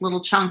goals,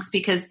 little chunks,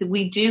 because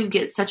we do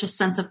get such a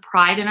sense of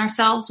pride in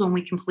ourselves when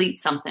we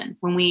complete something,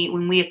 when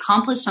we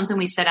accomplish something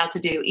we set out to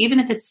do. Even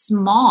if it's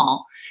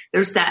small,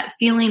 there's that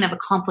feeling of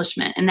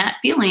accomplishment, and that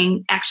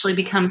feeling actually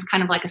becomes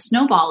kind of like a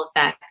snowball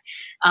effect.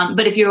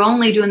 But if you're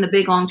only doing the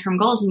big long-term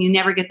goals and you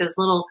never get those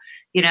little,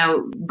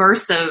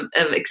 bursts of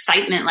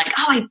excitement, like,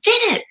 oh, I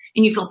did it,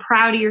 and you feel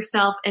proud of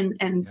yourself, and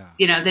then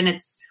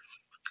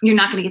you're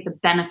not going to get the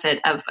benefit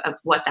of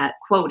what that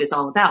quote is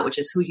all about, which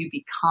is who you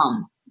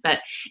become. But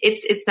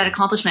it's that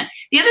accomplishment.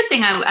 The other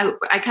thing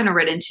I kind of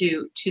read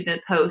into the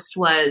post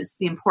was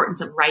the importance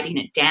of writing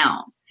it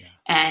down. Yeah.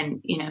 And,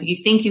 you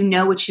think you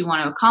know what you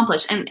want to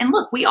accomplish. And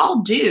look, we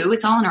all do.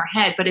 It's all in our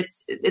head, but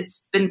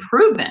it's been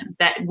proven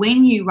that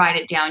when you write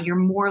it down, you're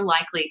more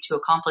likely to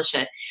accomplish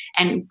it.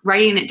 And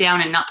writing it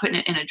down and not putting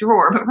it in a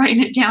drawer, but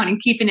writing it down and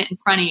keeping it in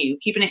front of you,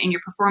 keeping it in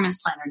your performance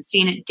planner and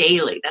seeing it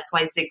daily. That's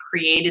why Zig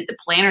created the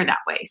planner that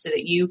way, so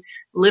that you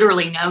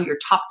literally know your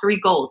top 3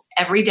 goals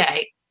every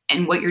day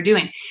and what you're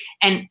doing.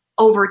 And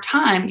over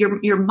time,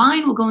 your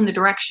mind will go in the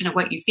direction of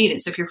what you feed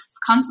it. So if you're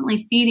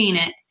constantly feeding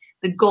it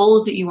the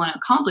goals that you want to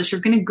accomplish,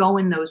 you're going to go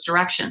in those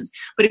directions.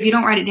 But if you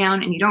don't write it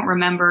down and you don't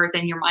remember,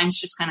 then your mind's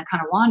just going to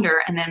kind of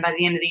wander. And then by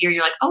the end of the year,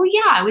 you're like, oh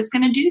yeah, I was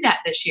going to do that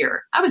this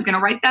year. I was going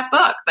to write that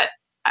book, but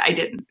I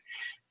didn't.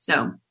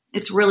 So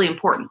it's really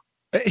important.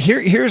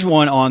 Here's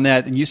one on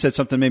that. And you said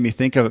something that made me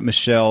think of it,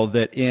 Michelle,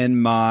 that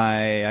I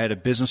had a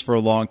business for a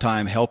long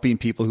time helping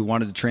people who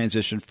wanted to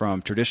transition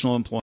from traditional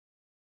employment,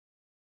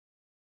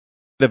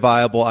 a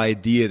viable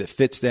idea that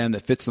fits them,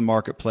 that fits the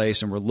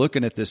marketplace. And we're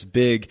looking at this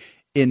big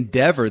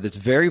endeavor that's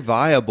very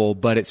viable,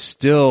 but it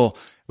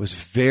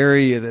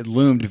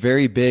loomed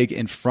very big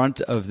in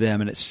front of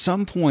them. And at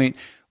some point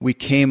we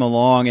came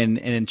along and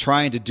in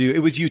trying to do, it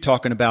was you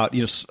talking about,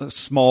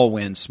 small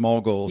wins,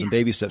 small goals and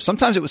baby steps.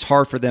 Sometimes it was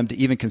hard for them to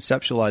even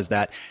conceptualize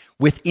that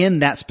within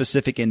that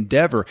specific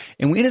endeavor.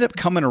 And we ended up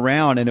coming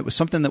around, and it was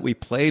something that we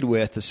played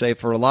with to say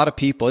for a lot of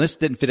people, and this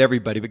didn't fit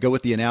everybody, but go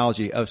with the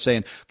analogy of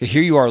saying, okay,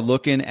 here you are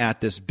looking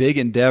at this big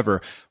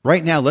endeavor.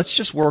 Right now, let's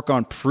just work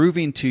on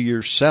proving to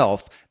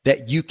yourself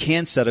that you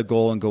can set a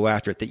goal and go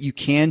after it, that you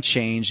can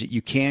change, that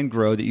you can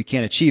grow, that you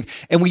can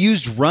achieve. And we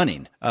used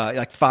running,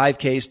 like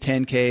 5Ks,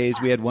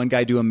 10Ks. We had one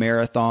guy do a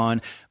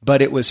marathon,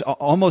 but it was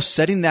almost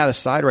setting that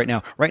aside right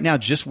now. Right now,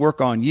 just work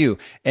on you.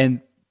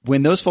 And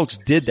when those folks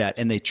did that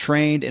and they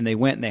trained and they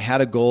went and they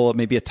had a goal,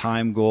 maybe a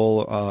time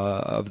goal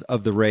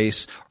of the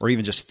race, or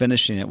even just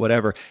finishing it,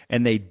 whatever,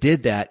 and they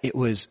did that, it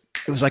was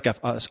like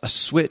a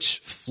switch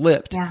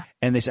flipped. Yeah.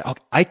 And they said,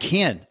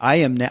 okay, I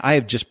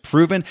have just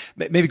proven,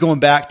 maybe going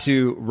back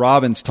to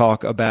Robin's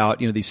talk about,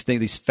 these things,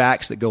 these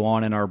facts that go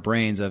on in our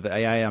brains of,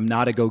 I'm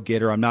not a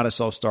go-getter, I'm not a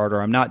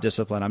self-starter, I'm not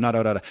disciplined, I'm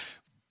not,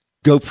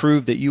 go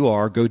prove that you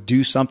are, go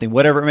do something,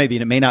 whatever it may be.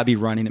 And it may not be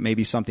running, it may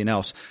be something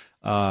else.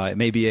 It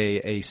may be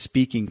a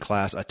speaking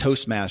class, a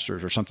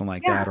Toastmasters or something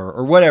like that,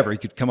 or whatever. You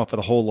could come up with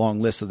a whole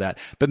long list of that.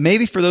 But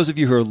maybe for those of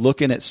you who are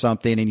looking at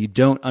something and you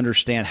don't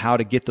understand how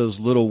to get those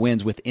little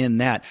wins within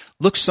that,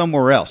 look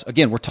somewhere else.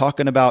 Again, we're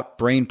talking about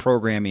brain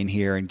programming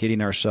here and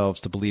getting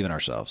ourselves to believe in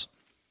ourselves.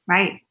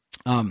 Right.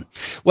 Well,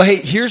 hey,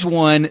 here's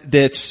one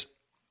that's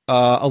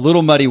a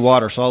little muddy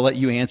water, so I'll let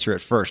you answer it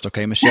first.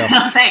 Okay, Michelle?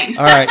 Thanks.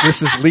 All right,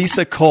 this is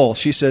Lisa Cole.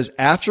 She says,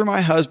 after my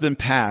husband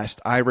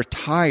passed, I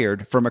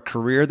retired from a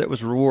career that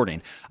was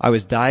rewarding. I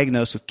was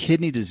diagnosed with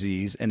kidney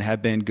disease and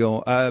have been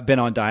on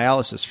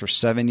dialysis for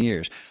 7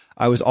 years.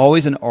 I was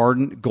always an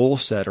ardent goal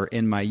setter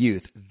in my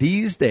youth.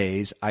 These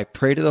days, I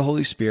pray to the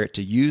Holy Spirit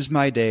to use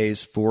my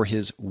days for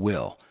His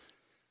will.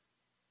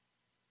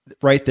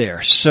 Right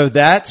there. So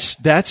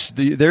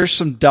there's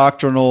some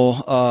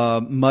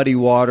doctrinal muddy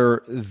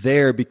water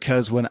there,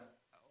 because when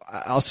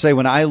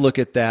I look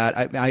at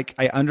that,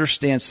 I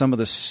understand some of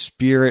the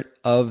spirit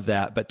of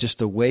that, but just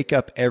to wake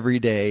up every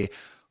day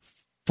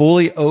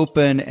fully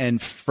open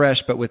and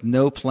fresh, but with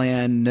no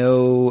plan,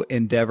 no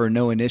endeavor,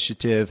 no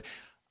initiative,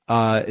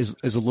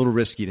 is a little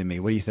risky to me.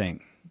 What do you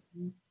think?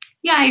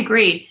 Yeah, I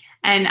agree.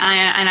 And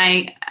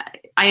I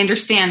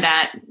understand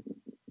that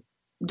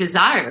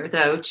desire,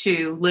 though,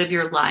 to live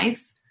your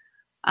life,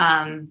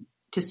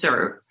 to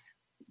serve.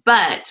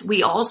 But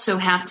we also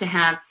have to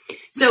have,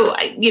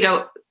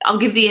 I'll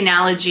give the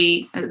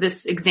analogy,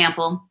 this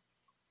example.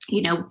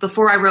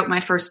 Before I wrote my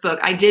first book,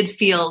 I did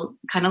feel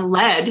kind of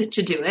led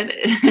to do it.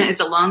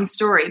 It's a long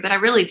story, but I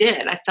really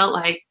did. I felt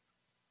like,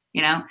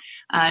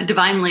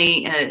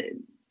 divinely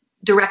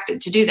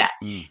directed to do that.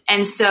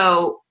 And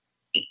so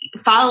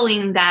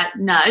following that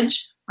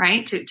nudge,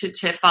 right,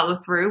 to follow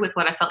through with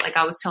what I felt like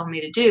I was telling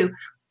me to do.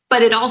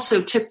 But it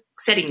also took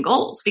setting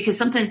goals, because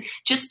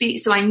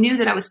so I knew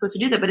that I was supposed to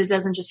do that, but it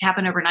doesn't just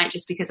happen overnight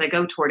just because I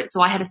go toward it.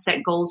 So I had to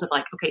set goals of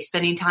like, okay,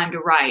 spending time to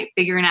write,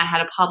 figuring out how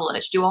to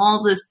publish, do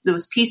all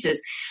those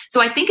pieces.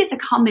 So I think it's a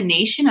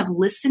combination of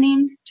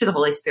listening to the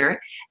Holy Spirit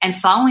and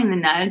following the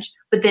nudge,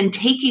 but then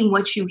taking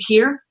what you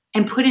hear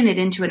and putting it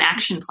into an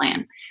action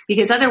plan,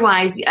 because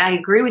otherwise, I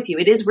agree with you,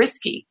 it is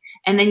risky.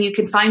 And then you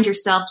can find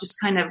yourself just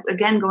kind of,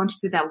 again, going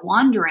through that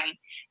wandering.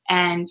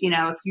 And,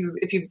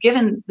 if you've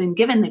been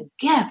given the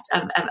gift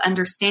of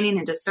understanding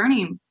and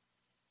discerning,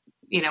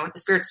 what the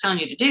Spirit's telling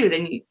you to do,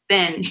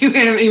 then you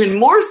have even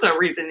more so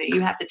reason that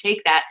you have to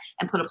take that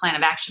and put a plan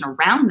of action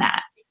around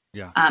that,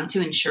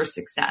 to ensure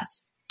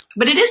success.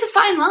 But it is a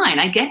fine line.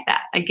 I get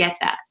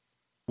that.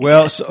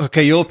 Well,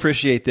 okay, you'll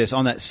appreciate this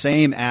on that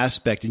same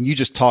aspect. And you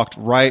just talked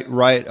right.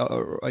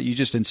 You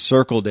just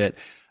encircled it.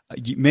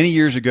 Many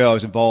years ago, I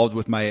was involved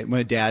with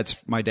my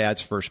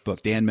dad's first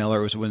book. Dan Miller,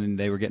 was when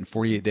they were getting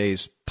 48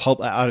 days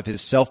out of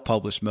his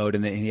self-published mode,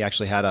 and he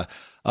actually had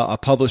a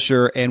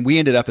publisher. And we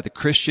ended up at the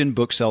Christian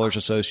Booksellers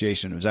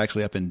Association. It was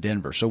actually up in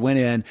Denver. So went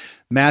in,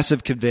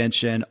 massive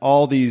convention,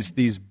 all these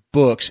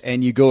books,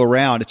 and you go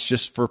around. It's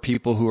just for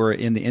people who are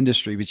in the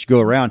industry, but you go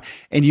around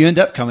and you end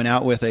up coming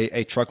out with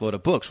a truckload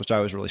of books, which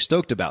I was really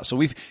stoked about. So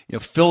we've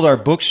filled our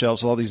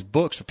bookshelves with all these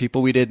books for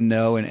people we didn't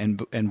know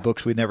and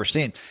books we'd never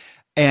seen.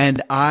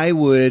 And I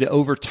would,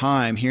 over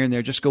time, here and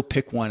there, just go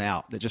pick one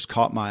out that just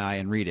caught my eye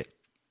and read it.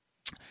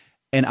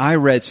 And I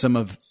read some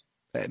of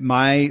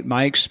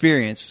my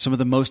experience, some of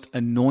the most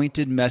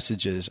anointed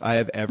messages I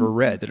have ever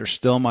read that are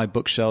still on my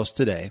bookshelves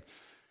today.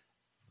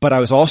 But I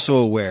was also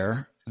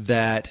aware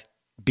that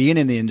being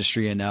in the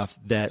industry enough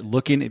that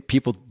looking at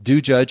people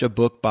do judge a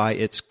book by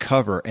its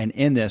cover. And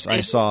in this,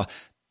 I saw,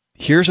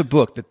 here's a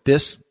book that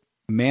this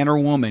man or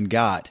woman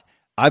got.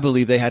 I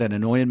believe they had an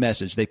anointed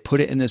message. They put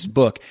it in this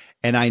book.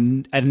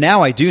 And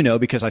now I do know,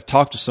 because I've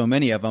talked to so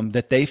many of them,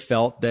 that they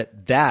felt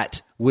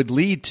that would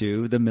lead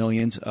to the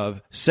millions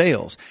of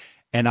sales.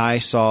 And I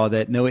saw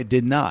that, no, it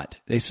did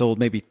not. They sold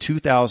maybe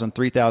 2,000,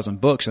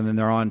 3,000 books, and then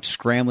they're on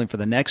scrambling for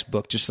the next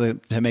book just to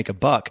make a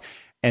buck.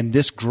 And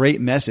this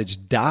great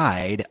message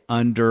died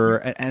under,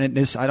 and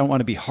this, I don't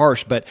want to be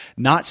harsh, but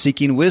not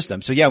seeking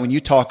wisdom. So yeah, when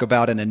you talk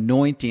about an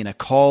anointing, a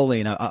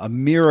calling, a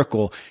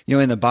miracle,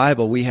 in the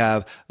Bible, we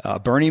have a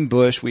burning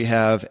bush, we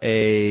have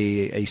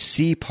a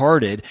sea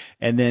parted,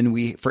 and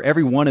then for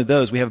every one of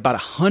those, we have about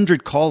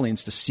 100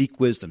 callings to seek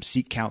wisdom,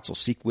 seek counsel,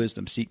 seek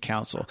wisdom, seek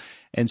counsel.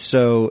 And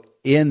so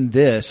in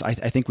this, I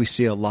think we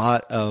see a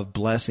lot of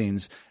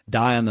blessings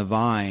die on the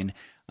vine.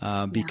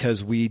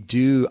 Because we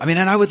do, and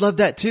I would love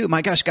that too.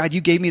 My gosh, God,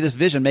 you gave me this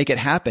vision, make it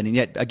happen. And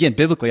yet again,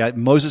 biblically,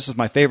 Moses is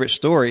my favorite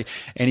story,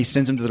 and he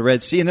sends them to the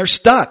Red Sea and they're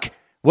stuck.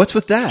 What's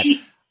with that? And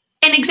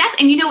exactly.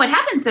 And you know what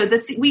happens though?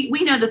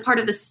 We know the part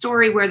of the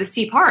story where the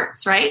sea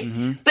parts, right?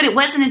 Mm-hmm. But it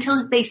wasn't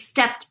until they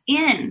stepped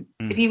in.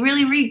 Mm-hmm. If you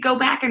really go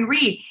back and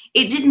read,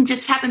 it didn't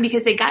just happen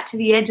because they got to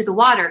the edge of the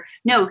water.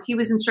 No, he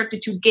was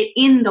instructed to get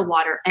in the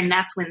water, and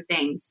that's when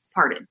things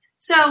parted.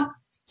 So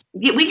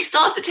we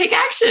still have to take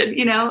action,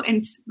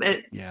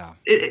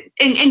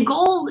 and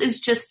goals is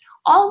just,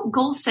 all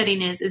goal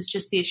setting is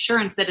just the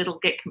assurance that it'll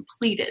get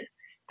completed.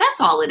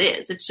 That's all it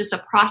is. It's just a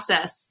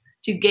process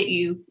to get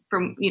you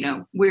from,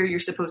 where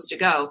you're supposed to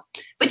go,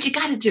 but you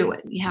got to do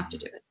it. You have to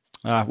do it.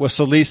 Well,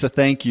 so Lisa,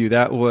 thank you.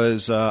 That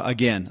was,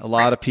 again, a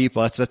lot of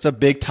people. That's a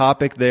big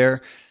topic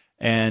there.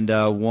 And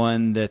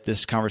one that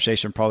this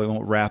conversation probably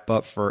won't wrap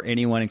up for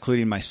anyone,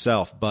 including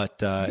myself, but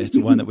it's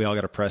one that we all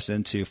got to press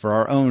into for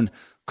our own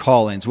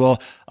callings.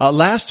 Well,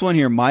 last one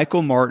here,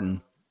 Michael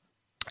Martin,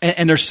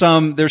 and there's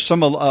some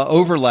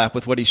overlap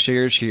with what he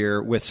shares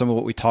here with some of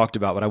what we talked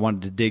about, but I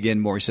wanted to dig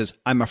in more. He says,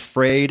 I'm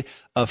afraid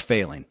of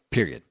failing,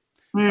 period.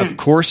 Of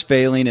course,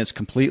 failing is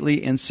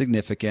completely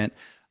insignificant.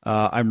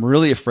 I'm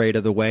really afraid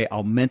of the way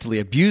I'll mentally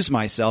abuse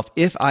myself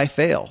if I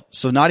fail.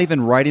 So not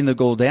even writing the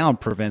goal down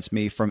prevents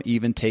me from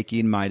even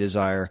taking my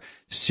desire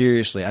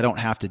seriously. I don't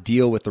have to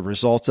deal with the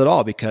results at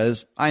all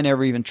because I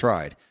never even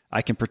tried.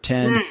 I can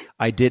pretend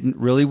I didn't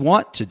really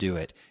want to do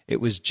it.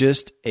 It was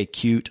just a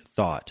cute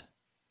thought.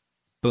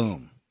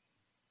 Boom.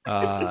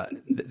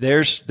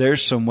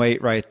 There's some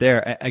weight right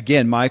there.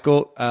 Again,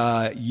 Michael,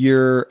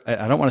 you're,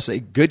 I don't want to say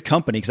good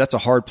company because that's a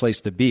hard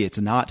place to be. It's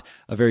not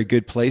a very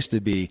good place to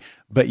be,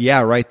 but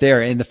yeah, right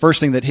there. And the first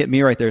thing that hit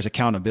me right there is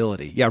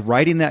accountability. Yeah.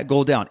 Writing that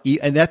goal down.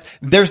 And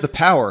there's the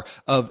power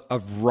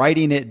of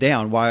writing it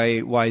down.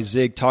 Why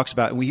Zig talks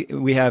about,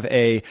 we have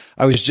I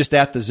was just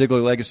at the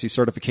Ziegler Legacy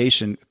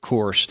certification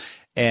course.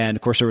 And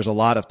of course, there was a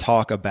lot of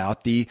talk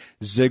about the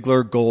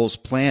Ziegler Goals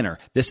Planner,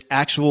 this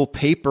actual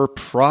paper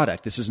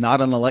product. This is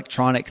not an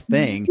electronic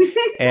thing.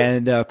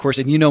 And of course,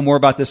 and you know more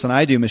about this than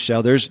I do,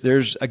 Michelle.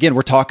 There's again,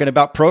 we're talking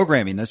about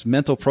programming, this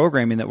mental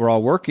programming that we're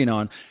all working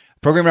on,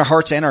 programming our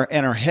hearts and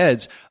our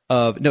heads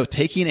of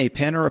taking a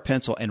pen or a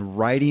pencil and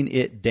writing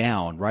it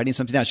down, writing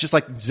something down. It's just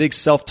like Zig's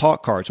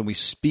self-talk cards. When we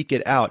speak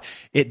it out,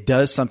 it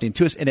does something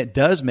to us and it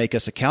does make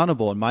us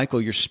accountable. And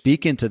Michael, you're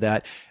speaking to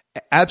that.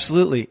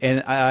 Absolutely.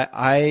 And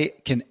I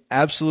can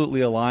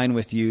absolutely align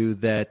with you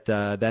that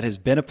that has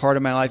been a part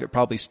of my life. It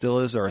probably still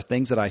is. There are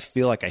things that I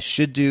feel like I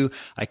should do,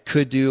 I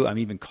could do, I'm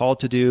even called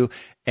to do,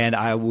 and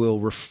I will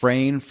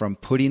refrain from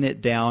putting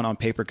it down on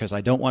paper because I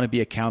don't want to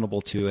be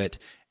accountable to it.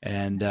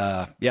 And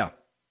yeah.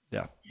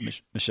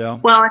 Michelle?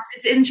 Well,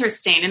 it's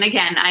interesting. And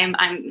again, I'm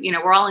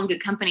we're all in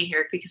good company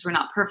here because we're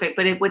not perfect,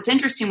 but what's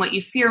interesting, what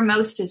you fear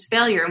most is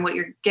failure, and what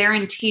you're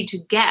guaranteed to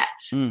get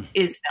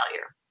is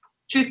failure.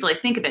 Truthfully,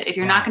 think of it. If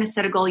you're not going to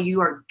set a goal,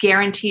 you are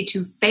guaranteed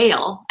to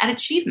fail at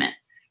achievement.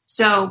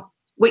 So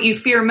what you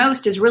fear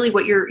most is really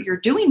what you're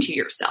doing to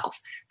yourself,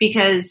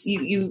 because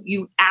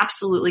you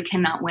absolutely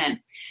cannot win.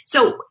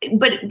 So,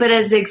 but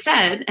as Zig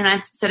said, and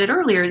I've said it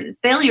earlier,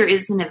 failure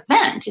is an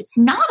event. It's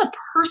not a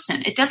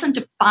person. It doesn't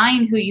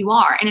define who you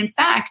are. And in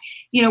fact,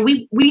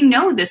 we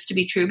know this to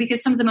be true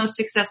because some of the most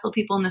successful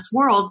people in this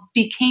world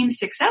became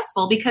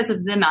successful because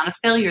of the amount of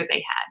failure they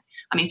had.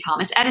 I mean,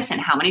 Thomas Edison,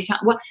 how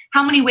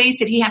many ways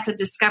did he have to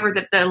discover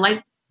that the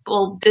light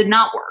bulb did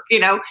not work,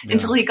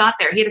 until he got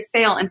there? He had to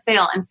fail and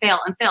fail and fail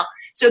and fail.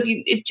 So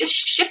if just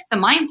shift the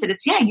mindset,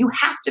 it's, you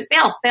have to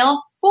fail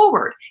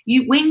forward.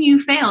 When you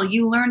fail,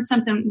 you learn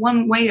something,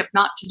 one way of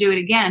not to do it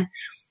again.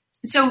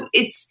 So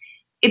I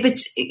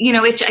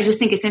just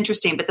think it's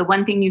interesting. But the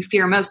one thing you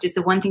fear most is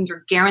the one thing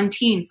you're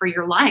guaranteeing for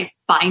your life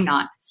by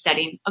not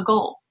setting a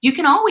goal. You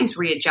can always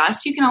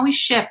readjust. You can always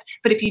shift.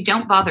 But if you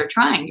don't bother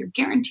trying, you're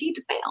guaranteed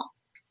to fail.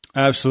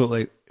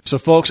 Absolutely. So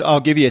folks, I'll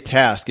give you a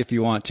task if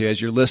you want to.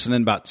 As you're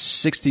listening, about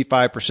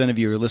 65% of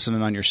you are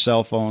listening on your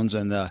cell phones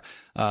and the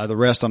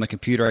rest on a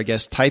computer, I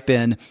guess. Type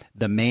in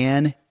The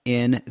Man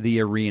in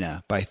the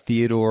Arena by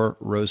Theodore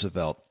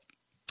Roosevelt.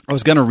 I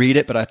was going to read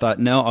it, but I thought,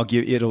 no,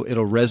 it'll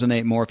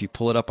resonate more if you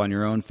pull it up on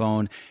your own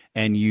phone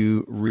and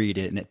you read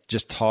it. And it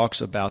just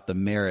talks about the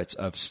merits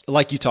of,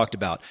 like you talked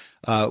about,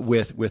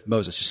 with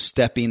Moses, just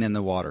stepping in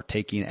the water,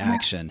 taking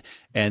action.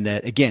 And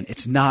that, again,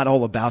 it's not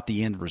all about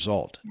the end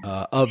result,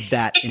 of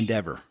that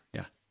endeavor.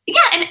 Yeah.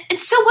 Yeah. And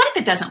so what if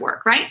it doesn't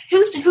work, right?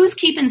 Who's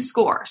keeping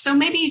score? So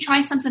maybe you try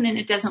something and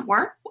it doesn't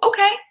work.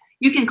 Okay.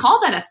 You can call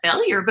that a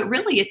failure, but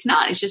really it's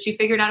not. It's just you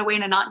figured out a way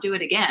to not do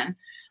it again.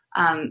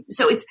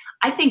 So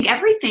I think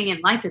everything in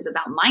life is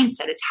about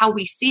mindset. It's how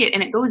we see it.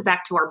 And it goes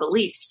back to our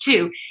beliefs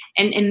too.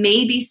 And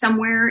maybe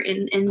somewhere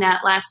in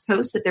that last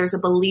post that there's a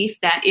belief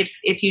that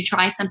if you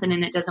try something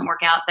and it doesn't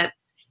work out, that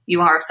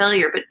you are a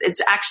failure, but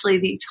it's actually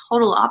the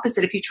total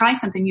opposite. If you try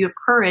something, you have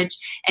courage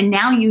and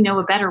now you know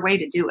a better way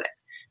to do it.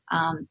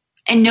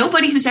 And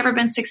nobody who's ever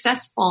been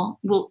successful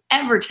will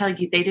ever tell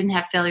you they didn't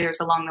have failures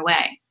along the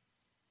way.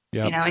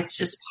 Yep. You know, it's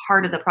just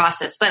part of the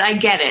process, but I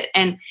get it.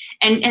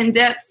 And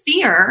that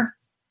fear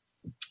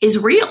is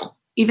real,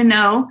 even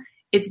though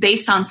it's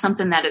based on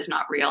something that is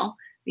not real,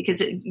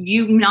 because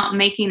you not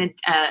making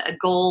a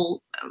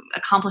goal,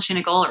 accomplishing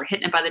a goal or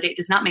hitting it by the date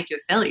does not make you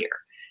a failure,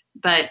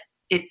 but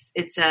it's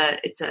a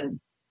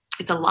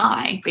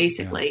lie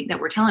basically that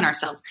we're telling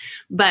ourselves.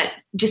 But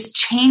just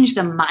change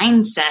the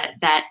mindset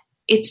that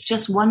it's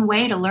just one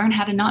way to learn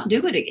how to not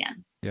do it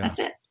again. Yeah. That's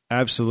it.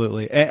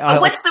 Absolutely.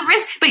 But what's the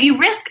risk? But you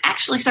risk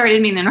actually, sorry, I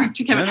didn't mean to interrupt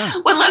you, Kevin.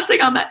 No. One last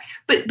thing on that.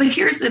 But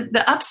here's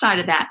the upside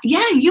of that.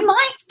 Yeah, you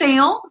might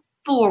fail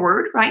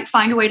forward, right?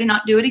 Find a way to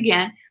not do it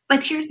again.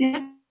 But here's the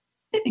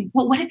other thing.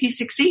 Well, what if you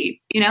succeed?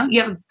 You know,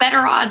 you have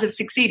better odds of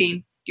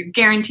succeeding. You're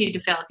guaranteed to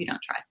fail if you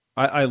don't try.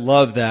 I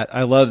love that.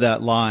 I love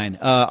that line.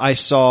 I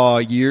saw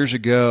years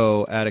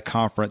ago at a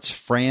conference,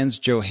 Franz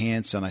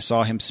Johansson. I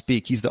saw him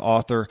speak. He's the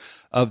author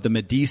of The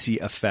Medici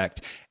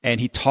Effect.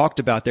 And he talked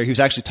about he was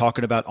actually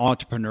talking about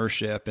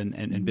entrepreneurship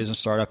and business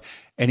startup.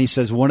 And he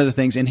says one of the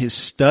things in his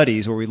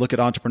studies where we look at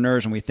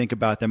entrepreneurs and we think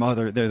about them,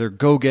 they're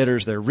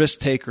go-getters, they're risk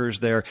takers,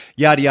 they're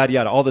yada, yada,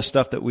 yada, all the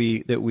stuff that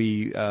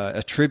we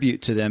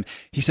attribute to them.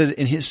 He says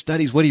in his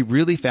studies, what he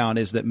really found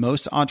is that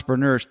most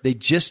entrepreneurs, they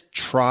just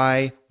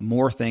try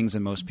more things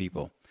than most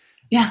people.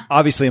 Yeah.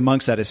 Obviously,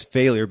 amongst that is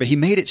failure, but he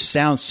made it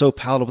sound so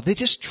palatable. They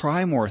just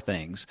try more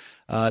things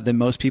than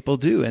most people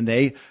do, and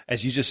they,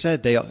 as you just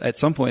said, they at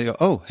some point they go,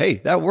 "Oh, hey,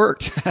 that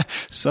worked,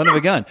 son of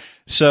a gun."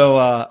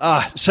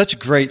 So, such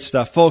great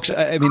stuff, folks.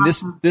 I mean,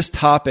 awesome. this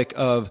topic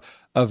of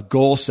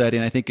goal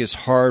setting, I think, is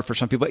hard for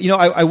some people. You know,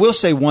 I will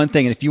say one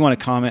thing, and if you want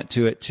to comment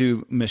to it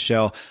too,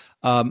 Michelle.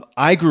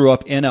 I grew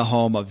up in a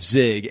home of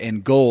zig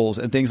and goals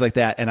and things like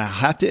that. And I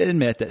have to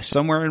admit that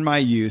somewhere in my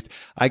youth,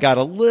 I got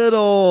a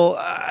little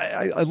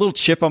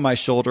chip on my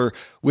shoulder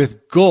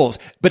with goals,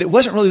 but it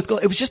wasn't really with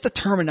goals. It was just the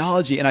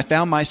terminology. And I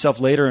found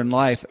myself later in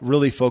life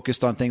really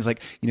focused on things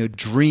like, you know,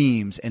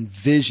 dreams and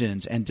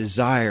visions and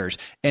desires.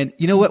 And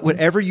you know what,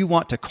 whatever you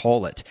want to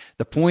call it,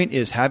 the point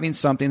is having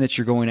something that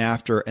you're going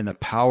after and the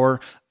power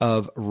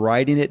of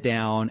writing it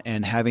down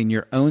and having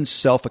your own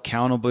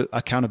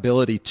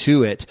accountability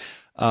to it.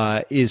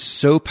 Is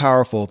so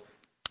powerful.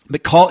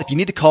 But if you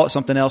need to call it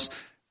something else,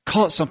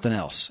 call it something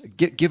else.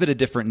 Give it a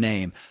different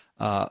name.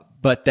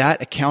 But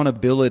that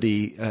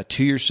accountability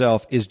to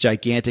yourself is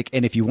gigantic.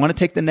 And if you want to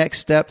take the next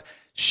step,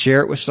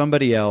 share it with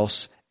somebody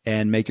else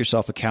and make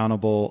yourself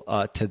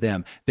accountable to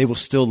them. They will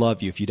still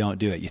love you if you don't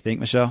do it. You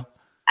think, Michelle?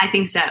 I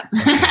think so.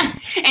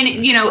 And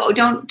you know,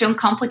 don't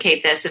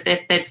complicate this. If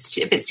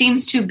it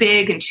seems too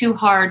big and too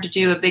hard to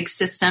do a big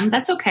system,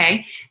 that's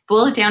okay.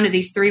 Boil it down to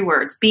these 3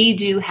 words: be,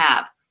 do,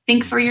 have.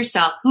 Think for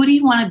yourself. Who do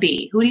you want to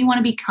be? Who do you want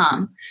to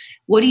become?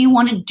 What do you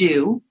want to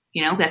do?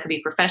 You know, that could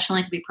be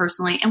professionally, it could be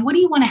personally. And what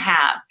do you want to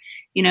have?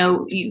 You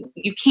know,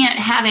 you can't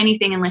have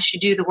anything unless you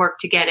do the work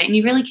to get it. And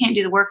you really can't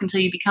do the work until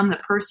you become the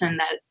person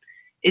that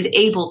is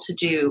able to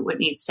do what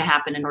needs to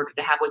happen in order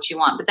to have what you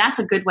want. But that's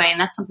a good way. And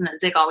that's something that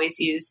Zig always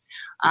used,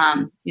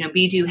 you know,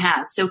 be, do,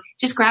 have. So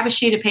just grab a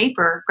sheet of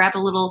paper, grab a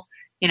little,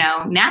 you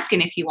know,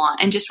 napkin if you want,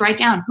 and just write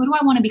down, who do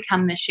I want to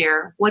become this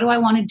year? What do I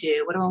want to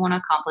do? What do I want to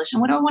accomplish? And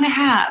what do I want to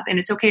have? And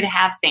it's okay to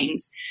have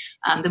things.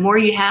 The more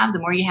you have, the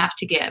more you have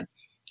to give.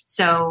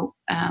 So,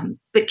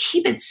 but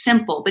keep it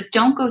simple, but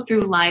don't go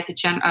through life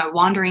a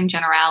wandering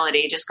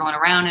generality, just going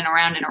around and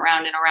around and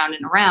around and around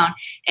and around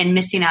and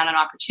missing out on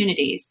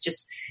opportunities.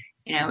 Just,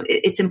 you know,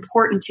 it's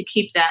important to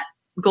keep that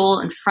goal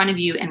in front of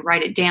you and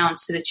write it down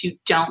so that you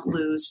don't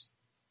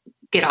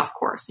get off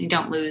course. You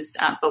don't lose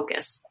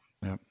focus.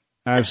 Yep.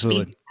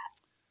 Absolutely.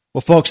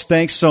 Well, folks,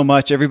 thanks so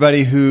much.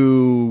 Everybody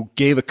who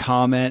gave a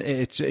comment,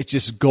 it's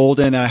just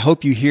golden. And I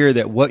hope you hear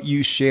that what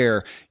you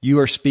share, you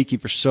are speaking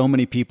for so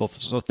many people.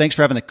 So thanks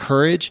for having the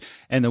courage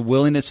and the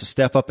willingness to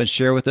step up and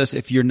share with us.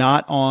 If you're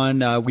not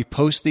on, we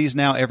post these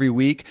now every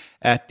week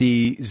at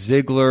the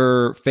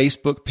Ziglar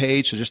Facebook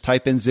page. So just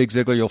type in Zig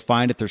Ziglar. You'll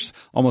find it. There's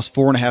almost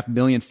 4.5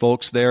 million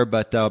folks there,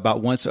 but about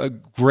once a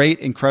great,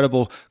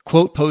 incredible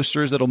quote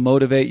posters that'll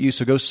motivate you.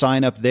 So go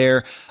sign up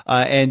there.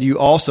 And you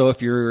also,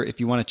 if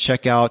you want to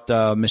check out,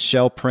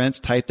 Michelle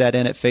Prince. Type that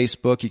in at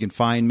Facebook. You can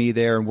find me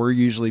there, and we're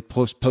usually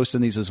posting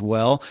these as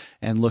well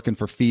and looking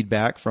for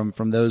feedback from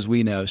those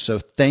we know. So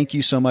thank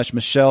you so much,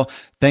 Michelle.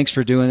 Thanks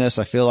for doing this.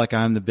 I feel like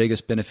I'm the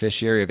biggest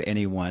beneficiary of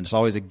anyone. It's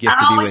always a gift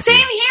to be with you.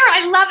 Same here.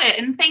 I love it.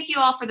 And thank you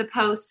all for the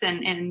posts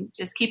and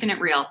just keeping it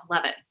real.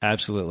 Love it.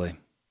 Absolutely.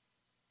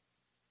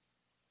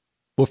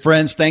 Well,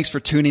 friends, thanks for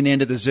tuning in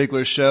to The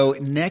Ziglar Show.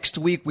 Next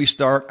week, we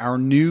start our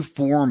new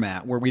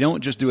format where we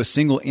don't just do a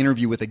single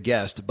interview with a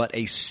guest, but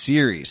a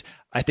series.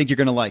 I think you're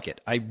going to like it.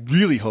 I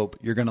really hope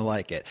you're going to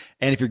like it.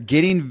 And if you're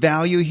getting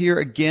value here,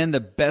 again, the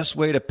best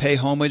way to pay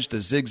homage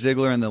to Zig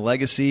Ziglar and the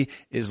legacy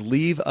is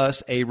leave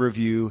us a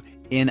review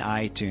in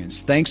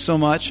iTunes. Thanks so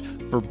much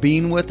for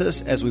being with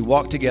us as we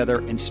walk together,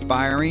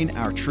 inspiring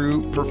our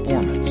true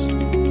performance.